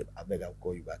 Boski, I beg, I'll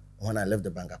call you back. When I left the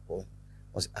bank, I called him.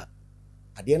 I was at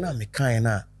the end of my kind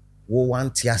of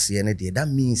that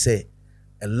means a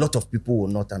lot of people will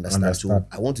not understand. So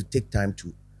I want to take time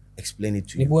to explain it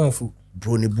to you.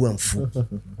 Bro, Nebu and Fu.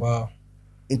 Wow.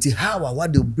 Into how I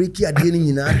want to break your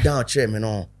DNA down,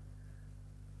 chairman.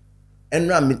 And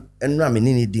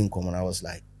Rami didn't come and I was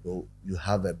like, bro, you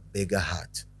have a bigger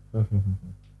heart.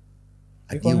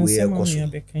 Yeah.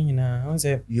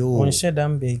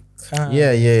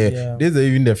 This Is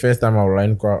even the first time I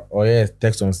line or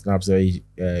text on Snap say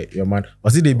your man. Or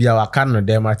see they be our can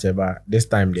there much about this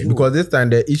time there. Because this time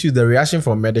the issue, the reaction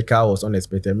from Medikal was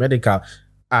unexpected. Medikal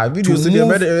videos to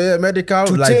Medikal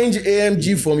to like, change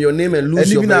AMG from your name and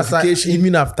lose your verification.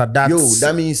 Even after that,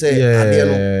 that means I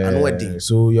know what thing.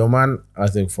 So your man, I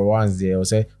think for once there, will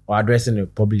say or addressing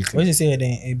it publicly. What you say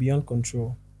then? Beyond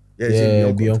control.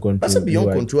 Yeah, beyond control. That's a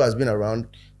beyond control has been around.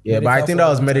 Yeah, Medikal, but I think that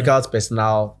was Medikal's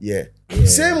personal. Yeah.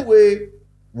 Same way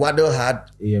Waddle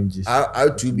had AMGs,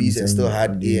 R2Bs, and still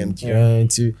had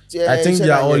AMG. I think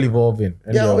they are all evolving.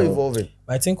 They are all evolving.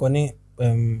 But I think on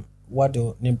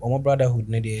Waddle, on brotherhood,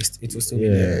 it was still be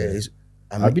there.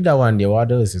 I be that one. The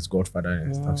Waddle is his godfather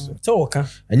and stuff. So okay.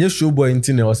 And just Showboy in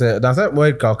Tine was that's what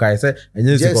Medikal said. And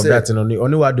just that only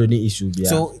Waddle any issue.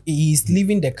 So he's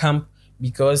leaving the camp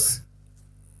because.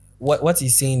 What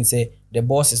he's saying say the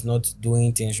boss is not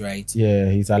doing things right.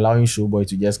 Yeah, he's allowing Showboy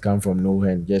to just come from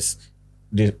nowhere and just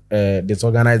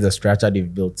disorganize the structure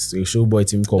they've built. So Showboy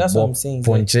team called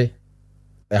Ponche,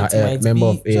 member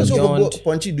of AMG. So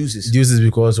Ponche Deuces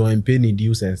because when paying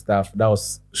dues and stuff, that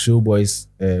was Showboy's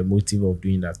motive of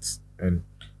doing that. And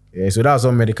so that was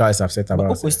what Medikal is upset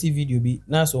about. But video be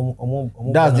that's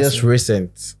just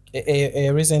recent. A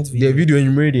recent video. The video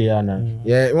in Meridiana.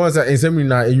 Yeah, once in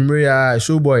seminar in Meridiana,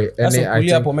 Showboy and I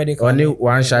think only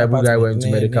one shy guy went to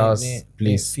Medikal's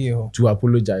place to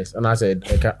apologize. And I said,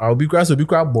 I'll be crass,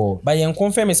 ball. But you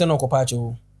confirm it's no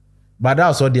copacho. But that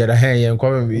was all the other hand. You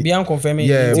confirm.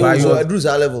 Yeah, but you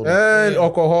at level. And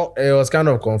alcohol, it was kind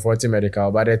of comforting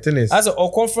Medikal. But the thing is, as a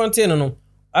confronting no,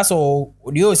 as all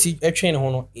the OC a train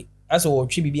hono, as all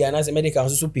Chibi and as a Medikal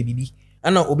also PBB. I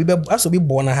know Obi also be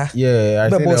born yeah, I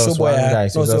think there was one guy.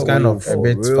 So it was kind of a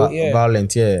bit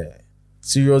violent. Yeah,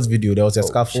 serious video. There was a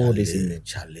scaffold this evening,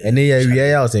 and then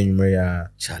we was in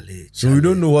so we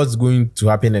don't know what's going to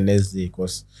happen the next day,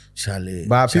 cause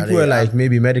but people were like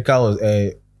maybe Medikal was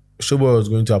Showboy was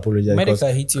going to apologize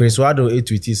because Criss Waddle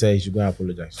tweeted said he should go and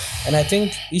apologize. And I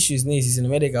think issues is in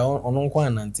Medikal on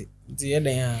one and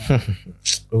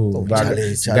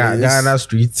Ghana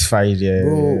street fight, yeah.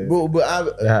 Bro,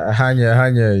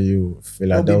 Hanya, you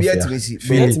Philadelphia. You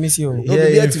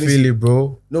feel it,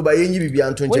 bro. No, but you be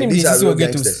Antonio. These are real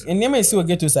gangsters. And never see what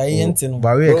get to say,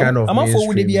 but we kind of. I'm not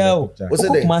for the BL. What's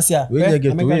it? We get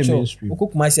to mainstream.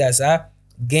 Cook Masia,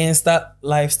 gangster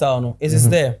lifestyle. No, is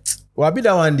there? Well, I be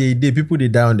that one day people they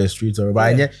die on the streets or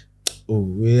but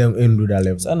we ain't do that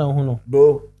level. So no,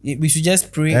 bro. We should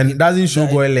just pray. And doesn't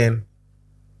Showboy learn?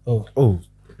 Oh.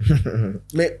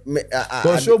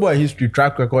 Because Showboy history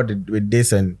track record with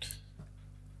this and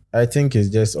I think it's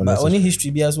just but only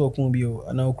history be as well could be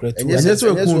now correct. And just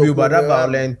what could be but that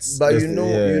violence. But you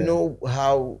know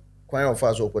how quite of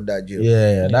us will that jail.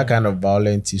 Yeah, that kind of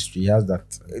violent history has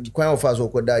that. Quite of us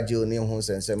will that jail near home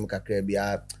and some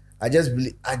I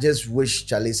just wish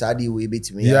Charlie Sadi will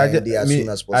beat me as soon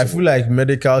as possible. I feel like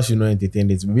Medikal should not entertain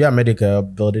this. We are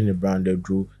Medikal building a brand they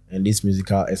grew and this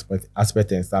musical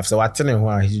aspect and stuff. So I tell him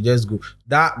why he should just go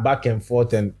that back and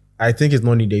forth and I think it's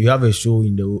not needed. You have a show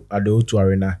at the O2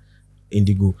 Arena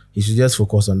Indigo. He should just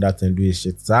focus on that and do his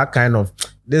shit. So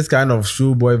this kind of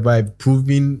Showboy vibe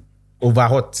proving over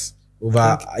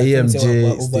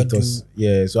AMJ status.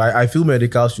 Yeah. So I feel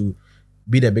Medikal should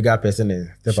be the bigger person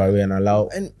and step away and allow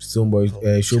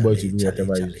Showboy to do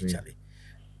whatever he's doing.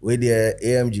 With the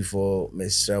AMG for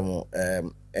Mr. Ramo,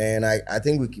 and I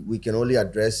think we can only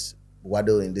address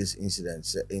Waddle in this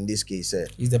incident. In this case,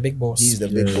 he's the big boss. He's the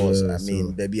big boss. I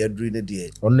mean, baby, I dream the day.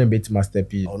 Only bit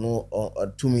masterpiece. Oh no,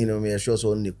 2 million. Me sure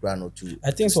so only crown or two. I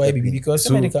think so. Because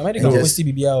Medikal posted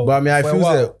BBL. But I mean, I feel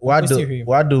that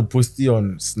Waddle posting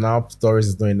on Snap stories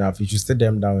is not enough. You should sit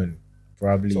them down and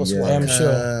probably. Yeah. I'm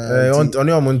sure.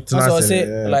 Also,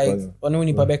 say like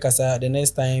only the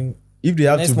next time. If they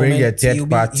have to bring a third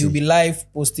party, you'll be live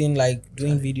posting like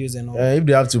doing videos and all. If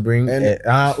they have to bring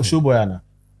Showboy,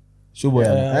 Showboy.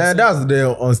 That's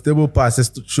the unstable part.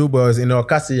 Showboy was in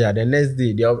Ocasio. The next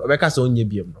day, the Ocasio only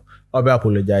be I'll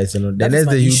apologize. The next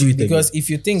day you do it because again. if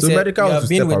you think So you Medikal have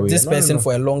been with away. this person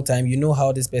for a long time, you know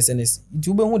how this person is.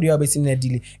 You who do you have seen a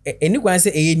delay? And you can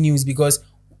say a news because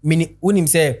when him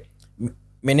say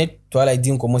many twilight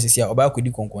didn't come here about could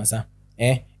you conquer.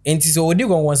 And so we do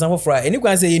go on some for and you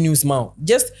can say a news now.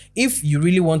 Just if you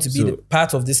really want to be the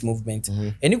part of this movement,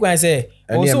 and you can say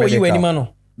also you any man.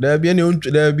 There'll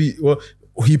be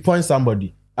he points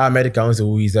somebody. Medikal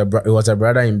who is he was a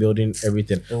brother in building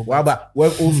everything. What about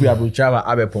if we have travel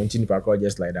Abe pointing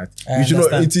just like that? You should know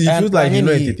it feels like you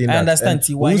know entertain that. I understand.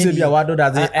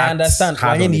 I understand.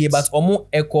 But omo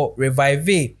echo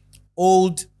revive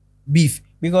old beef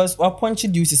because what punchy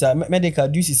deuces are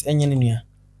Medikal deuces engineer.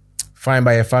 Fine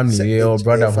by a family, your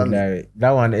brotherhood.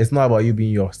 That one, it's not about you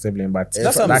being your sibling, but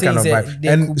that's what I'm saying.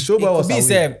 And Showboy was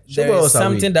there is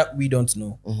something that we don't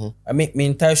know. I mean, me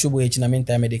entire Showboy, I mean,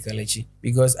 entire Medikal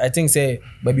because I think say,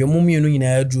 but your mummy, you know, in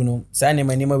a Juno, sign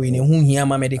him anymore. We know who here,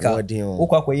 Medikal.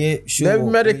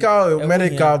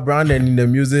 Medikal brand and in the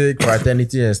music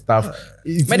fraternity and stuff.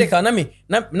 Medikal,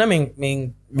 na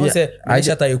me. I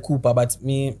shut a Cooper, but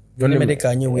me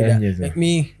Medikal new with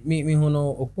me who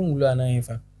know Opungula and I.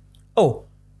 Oh,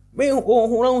 me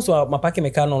who knows my packing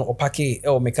mechanic or packing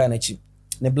or mechanic.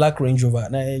 The black Range Rover,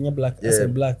 na black. I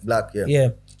said black,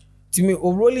 yeah. To me,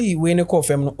 really, when you call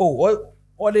feminine, or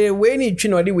the way you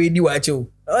chin or the way you watch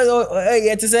you.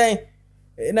 Yeah, to say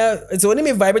now it's only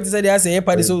me vibe to say they say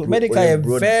party. So Medikal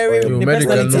very the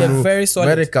personality very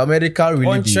solid. Medikal really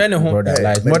on training brother,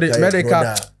 like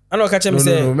Medikal. I know catch him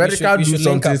say Medikal do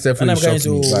something separate.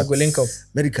 Go link up.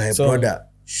 Medikal brother,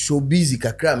 so busy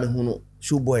kakra me huno.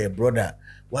 Showboy, a brother.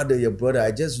 What are your brother?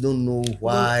 I just don't know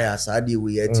why Asadi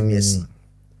we had to miss.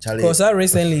 Because I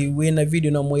recently we in a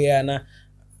video no more na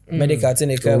Medikal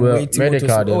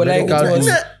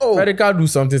Medikal do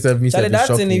something self me. Charlie,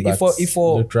 that's if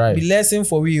for be lesson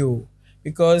for real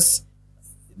because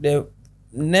the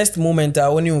next moment I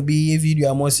only will be a video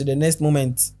I must the next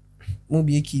moment will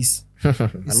be a kiss. I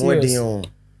know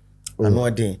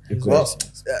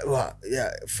well,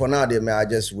 yeah. For now, I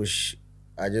just wish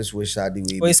Sadi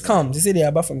way. Oh, it's calm. They say they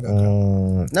are back from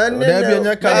Ghana.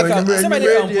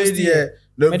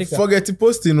 Forget to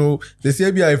post, you know. They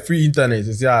say be a free internet.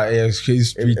 They say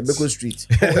street. Beko Street.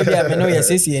 I know you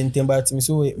say anything, but me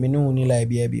so me no only like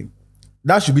be.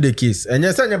 That should be the case. And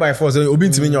you send by force. Obi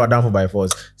to me you are down for by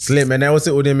force. Slim and I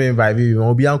also ode me by we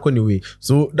obi anko anyway.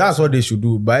 So that's what they should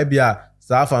do. By be a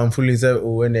staff and fully say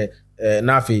when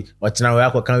Nafi, but now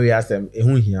we can we ask them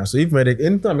here. So if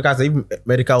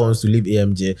Medikal wants to leave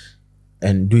AMJ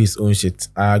and do his own shit,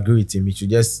 I agree with him. He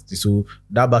should just so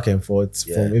that back and forth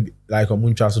from maybe like a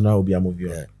Muncha, so now will be a movie.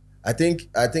 Yeah. I think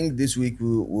this week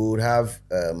we would have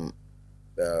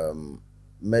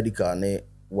Medikal and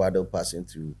Waddle passing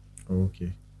through.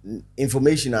 Okay.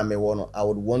 Information I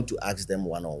would want to ask them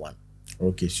one-on-one.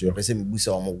 Okay, sure. I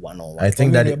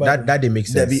think that they make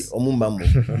sense.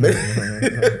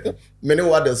 Many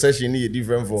Waddle session is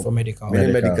different for Medikal.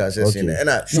 Many Medikal session. And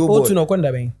Showboy.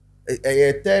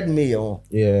 Third May,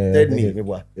 third May.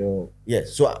 Yeah.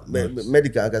 So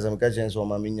Medikal, because I'm catching so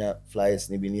my flyers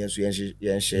maybe near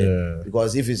share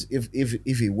because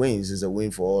if he wins, it's a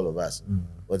win for all of us.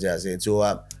 What I say. So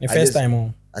first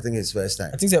time. I think it's first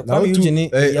time. I think so.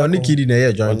 Only kid in a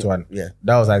year joint one. Yeah,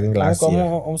 that was I think last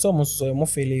year.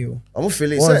 I'm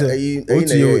feeling.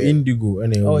 Indigo.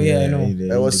 Oh yeah, I know.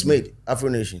 It was made Afro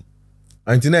Nation.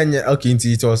 Until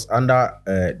it was under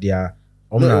their.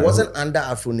 No, it wasn't under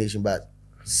Afro Nation, but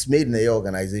it's made in the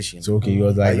organization. So okay, you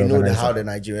was like you know how the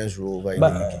Nigerians roll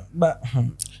over. But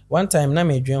one time, na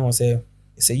me dream was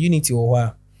it's a unity or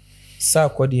what? Sa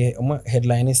kodie,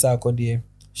 headline is sa kodie.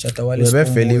 Shatawale.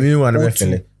 Me want to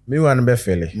be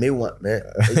fele.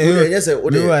 Yes,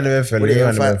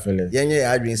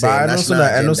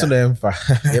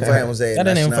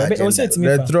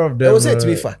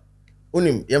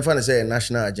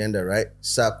 national agenda, right?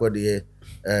 Sakode,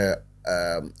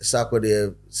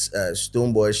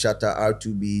 Stoneboy, Shatter,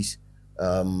 R2Bs,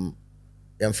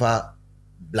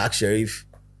 Black Sheriff,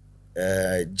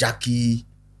 Jackie.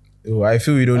 Oh, I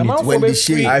feel we don't need to. When the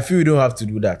shade, I feel we don't have to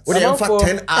do that. What in fact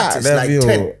 10 artists like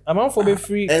 10. I'm on for be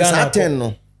free. And Saturn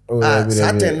no.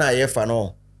 Saturn na yefa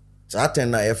no.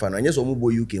 Saturn na yefa no. Yes, omubo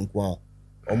UK nkwa.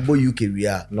 Omubo UK we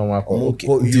are. No one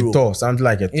tour, something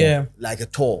like a tour. Yeah. Like a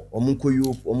tour. Omunko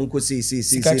you, omunko see.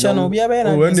 Kachano obi abe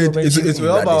na. It's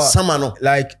about summer no.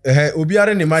 Like obi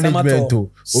are in the management too.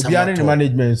 Obi are in the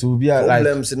management, so obi are like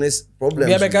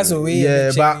problems.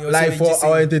 Yeah, but like for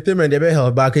our entertainment, they be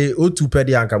help back o2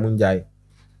 pedi anka munjai.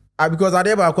 Because I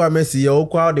never quite messy.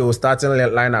 How they will start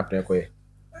lineup there.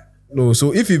 No,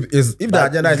 so if the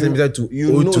agenda is limited to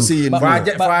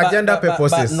for agenda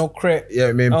purposes, no correct.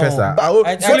 Yeah, me pesa. For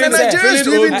the Nigerians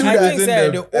to even do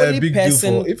that, the only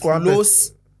person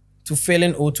close to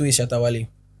failing O2 is Shatta Wale.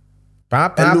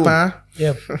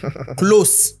 Yeah,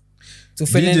 close to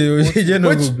failing.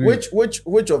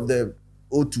 Which of the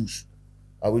O2s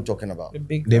are we talking about?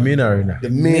 The main arena. The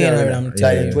main arena. I'm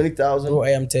telling you. 20,000. Bro, I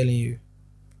am telling you.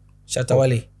 Shatta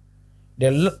Wale. The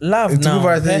love it's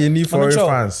now. You need foreign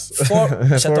fans.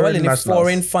 Shatta Wale need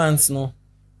foreign fans, no.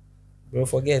 Bro,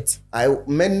 forget. I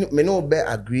no be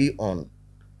agree on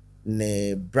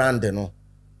the brand, no.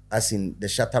 As in the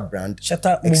Shatta brand.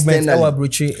 Shatta movement, our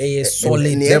brochure is solid.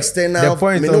 In the external, the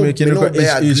point I'm making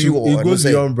it goes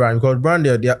beyond brand because brand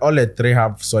they are all three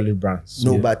have solid brands.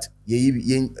 No, but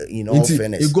in all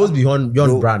fairness, it goes beyond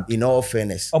brand. In all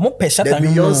fairness, the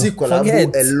Beyonce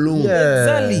collabo alone,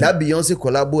 exactly. That Beyonce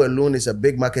collabo alone is a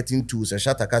big marketing tool. So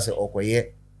Shatta Kase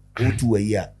Okoye O2 a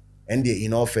year. And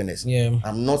in all fairness, yeah,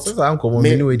 I'm not. This is uncommon.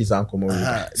 Anyway, this is uncommon.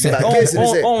 So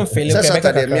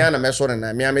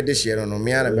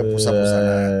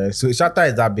Shatta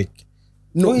is that big.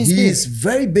 No, he is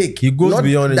very big. He goes not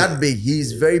beyond that big. He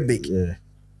is very big. Yeah.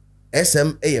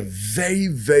 SMA very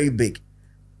very big.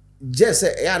 Just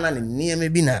say na near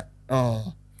maybe na.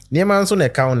 Oh. Near man so na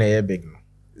count na big.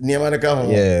 Near man count.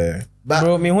 Yeah. But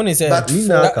bro, me when he said that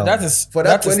is for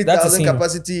that 20,000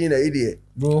 capacity in the idiot.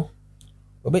 Bro.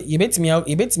 You bet me out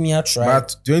try.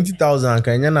 But 20,000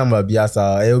 can your number be as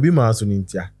a be man so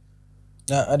nintia.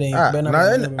 What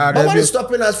is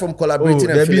stopping us from collaborating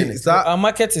and filling it? Our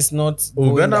market is not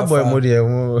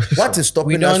What is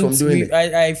stopping us from doing it?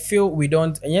 I feel we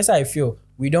don't, and yes, I feel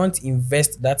we don't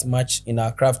invest that much in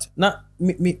our craft. Now,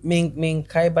 me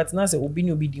kai, but now say obi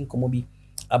din komobi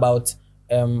about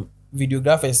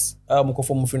videographers. Moko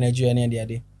from Nigeria and the other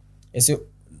day. So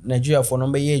Nigeria for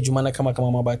number year jumana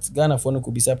kama but Ghana for no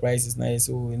could be surprises na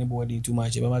so anybody too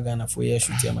much about Ghana for year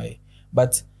shoot ya my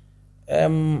but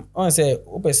on say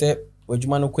open say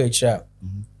ojumano ko extra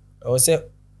or say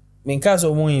me case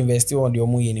of more invest on the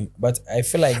omo yenim but I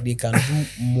feel like they can do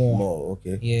more.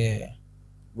 Okay, yeah,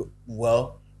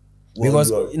 well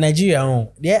because Nigeria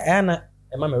there ana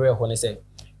emma me who say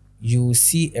you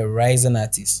see a rising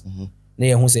artist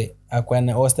na who say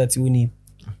akwana all start uni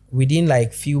within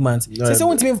like few months. So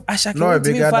want me Ashake want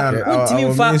me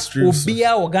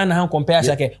obia or Ghana han compare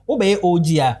Ashake obey OG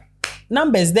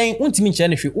numbers then want me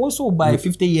channel also by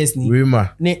 50 years ni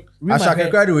Rima Ashake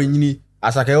kwade wenyini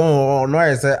Ashake no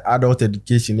I say adult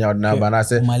education ya na but I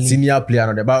say senior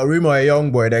player no but Rima a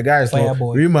young boy the guy is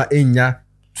no Rima enya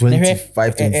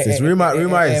 25 26 Rima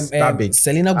is that big.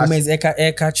 Selena Gomez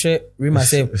catch Rima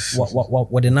say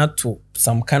what they not to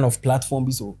some kind of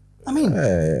platform so I mean,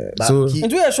 so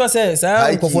and we are sure says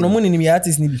I for no money in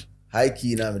artist ni high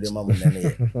key na me mama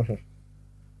nane.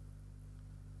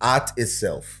 Art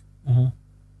itself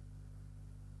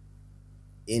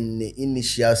in the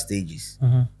initial stages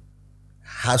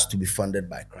has to be funded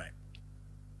by crime.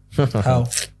 How?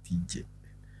 DJ.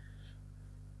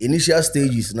 Initial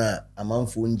stages now among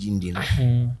phone engine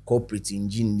corporate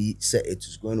engine say it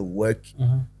is going to work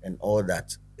and all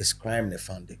that is crime they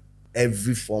funding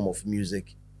every form of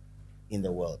music in the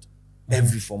world.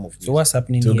 Every form of music. So what's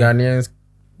happening to here? Ghanaians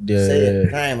say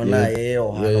crime or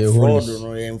fraud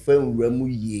or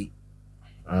ye.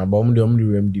 Bomb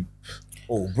the deep.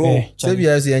 Oh bro, say we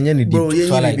are saying any deep. Bro, you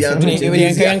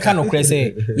can no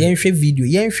crazy. Yen share video,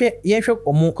 yen share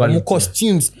omo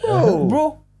costumes.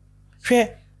 Bro.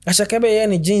 Share Ashake be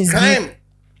yen jeans. Crime.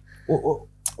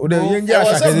 O de yenje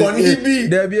Ashake.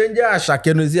 De bi yenje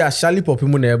Ashake no zi Charlie Poppy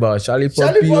mu na eba. Charlie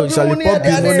Poppy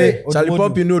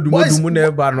no dumo na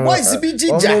eba no. Boys be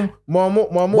jija. Momo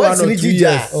 1 or 2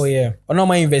 years. Oh yeah. Ono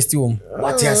ma invest home.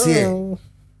 What you say?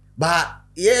 But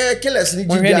yeah, killers ni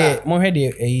jija. Mo head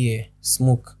a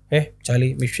smoke.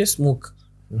 Charlie, me share smoke.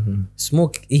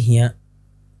 Smoke here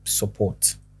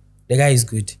support. The guy is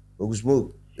good.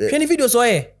 Smoke. Any videos so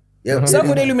yeah. Some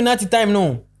for the Illuminati time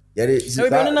no. Yeah,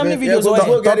 videos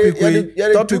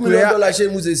 $2 million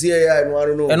shame was say I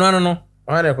don't know.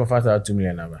 I don't confess that 2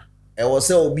 million number. I was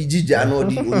say obi jija no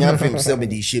di onya film say me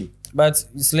dey shame. But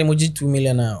Slim oji 2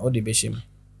 million na o dey be shame.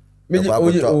 Me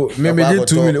 2 million,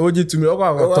 oji 2 million.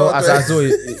 Ogo asaso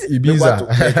Ibiza.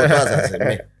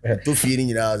 To feeling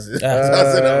you now.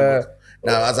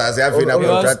 Now as I say I feel na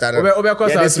contract. Obe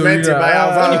kosa so. When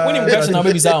him question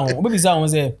obe bisa on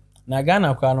say na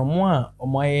Ghana kwa no mo a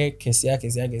omo ye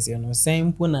kese no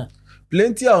same puna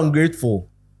plenty are ungrateful.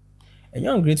 And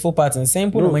you're ungrateful person.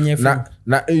 Same point when you're na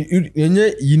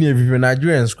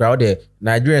Nigerians crowd there.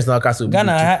 Nigerians now cast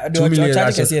Ghana,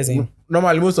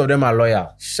 normally most of them are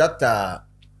loyal. Shatter,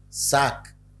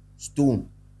 sack, stone.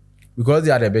 Because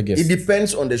they are the biggest. It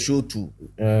depends on the show too.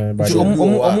 But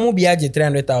Omo biaje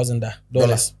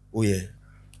 $300,000. Oh yeah.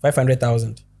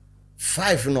 500,000.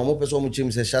 5 no more person much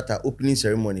say shatter opening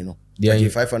ceremony no. Yeah,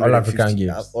 All African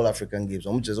games. All African games.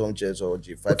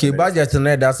 Okay, budget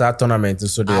tonight that's our tournament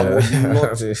so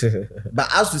But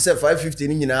as to say 550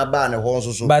 ni nyina ba na ho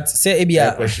so. But say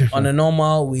ebia on a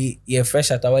normal we you fresh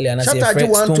at awali and say fresh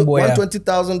Showboy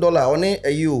 $120,000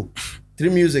 on you 3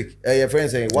 music your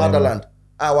friend saying Wonderland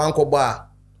one ko ba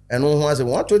and one has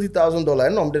 $120,000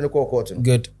 and no dem call court.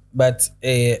 Good. But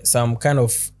some kind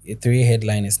of 3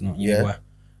 headliners no. Yeah.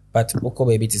 But oko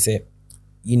baby to say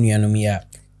inuanomia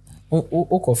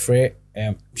oko free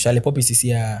Charlie Poppy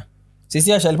CCA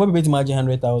Charlie Poppy bet margin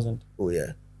 100,000. Oh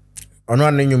yeah. Ono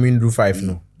an you mean do 5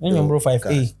 no. Nyo bro 5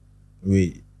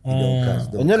 Wait.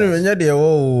 Don't dey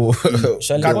oh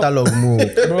catalog mo.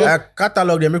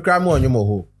 Catalog dey me cry mo onyo mo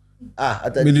ho.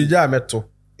 Me dija meto.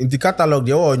 Inti catalog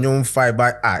dey onyo 5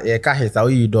 by e ka hita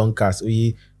we don cast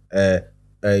we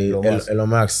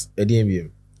Elomax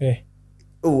edmbm.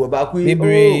 Oh, about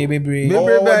Baby.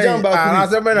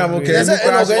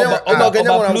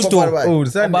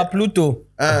 Pluto.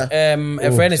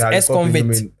 A friend is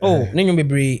ex-convict. Oh, Ninyum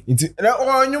Baby.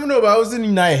 Oh, you know about who's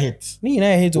in nine hit.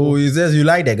 Oh, he says you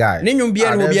like the guy. Ninyum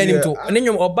Bien will be him to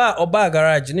Ninyum Oba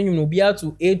garage. Ninyum will be out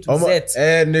to A to Z.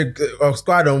 And the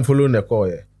squad don't follow the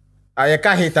call. I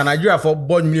can't hit an Nigeria for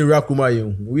born me Rakuma.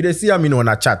 We dey see him on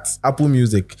a chat. Apple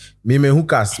Music. Me who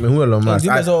cast me who alone. My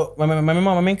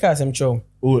mama cast him show.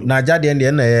 Oh, Naja the end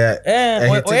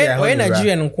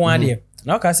Nigerian kwade.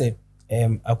 Now ka say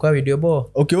akwa video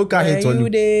ball. Okay, hit on you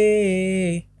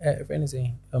dey friend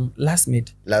saying last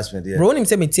mate, yeah. bro him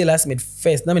say me tell last mate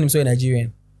first. Na me him so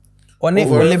Nigerian. On it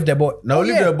live the boy. Now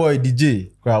live the boy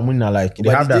DJ. Kramuna like they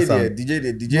have that sound.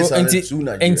 DJ sound too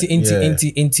Nigerian.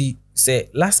 Inti say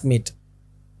last mate.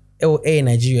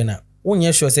 Nigerian na.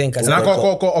 Wonye sure say nka. Na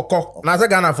koko. Na say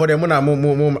Ghana for them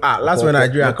last when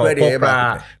Nigeria come.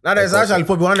 Now there's actually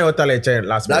for one hotel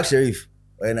last Black Sheriff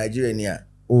or Nigerian here.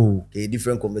 Oh, okay,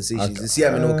 different conversations. You see,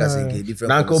 I mean, no different.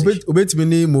 Now, obet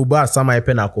me Muba Sama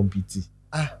Pena compete.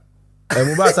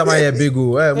 Muba Sama is big.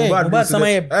 Muba Sama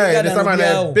is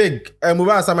big.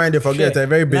 Muba Sama they forget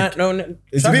very big.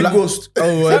 It's big ghost.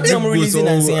 Oh,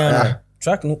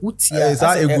 track no utia.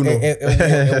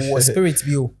 Spirit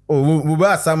view. Oh,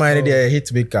 Muba Sama is the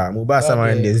hit maker. Muba Sama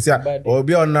is this. Or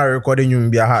be on now recording you.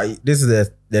 This is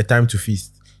the time to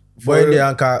feast. When the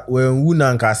anchor, when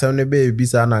Unanka, 70 baby,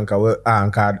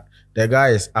 anchor, the guy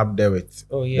is up there with.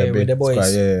 Oh, yeah, with the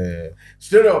boys. Yeah.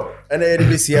 Straight up. And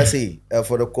the CSA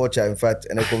for the culture, in fact,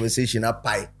 and the conversation up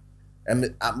pie.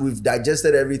 And we've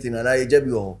digested everything, and I enjoy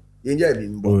you.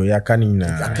 Oh, yeah, can't.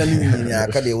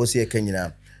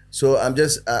 So I'm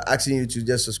just asking you to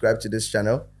just subscribe to this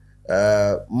channel.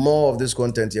 More of this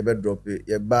content, you better drop it.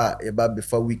 You better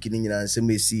before weekend, and some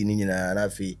may see, and I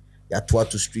feel.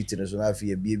 To street and so now for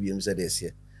baby said this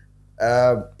here.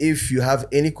 If you have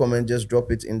any comment, just drop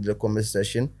it in the comment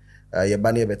section. Your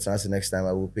banner better next time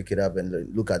I will pick it up and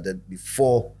look at that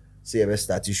before say ever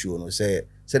start to show. No say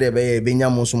they be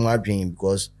nyamo so my dream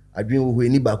because I dream we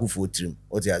any back for trim.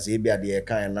 Or they say be at the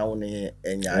kind now ne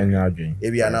enya dream.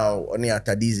 Maybe now only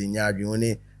atadiz in your dream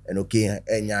only and okay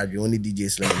enya dream only DJ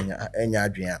Slim enya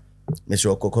dream.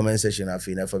 Mr. Comment section I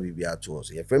feel never be at all.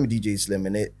 So your friend DJ Slim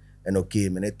and okay,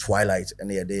 man, Twilight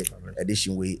and the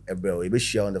edition way, bro. You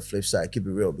share on the flip side, keep it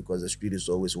real because the street is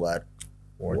always wide.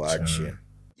 Watching.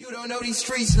 You don't know these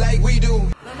streets like we do.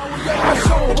 We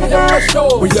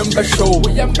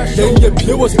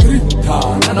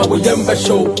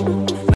show.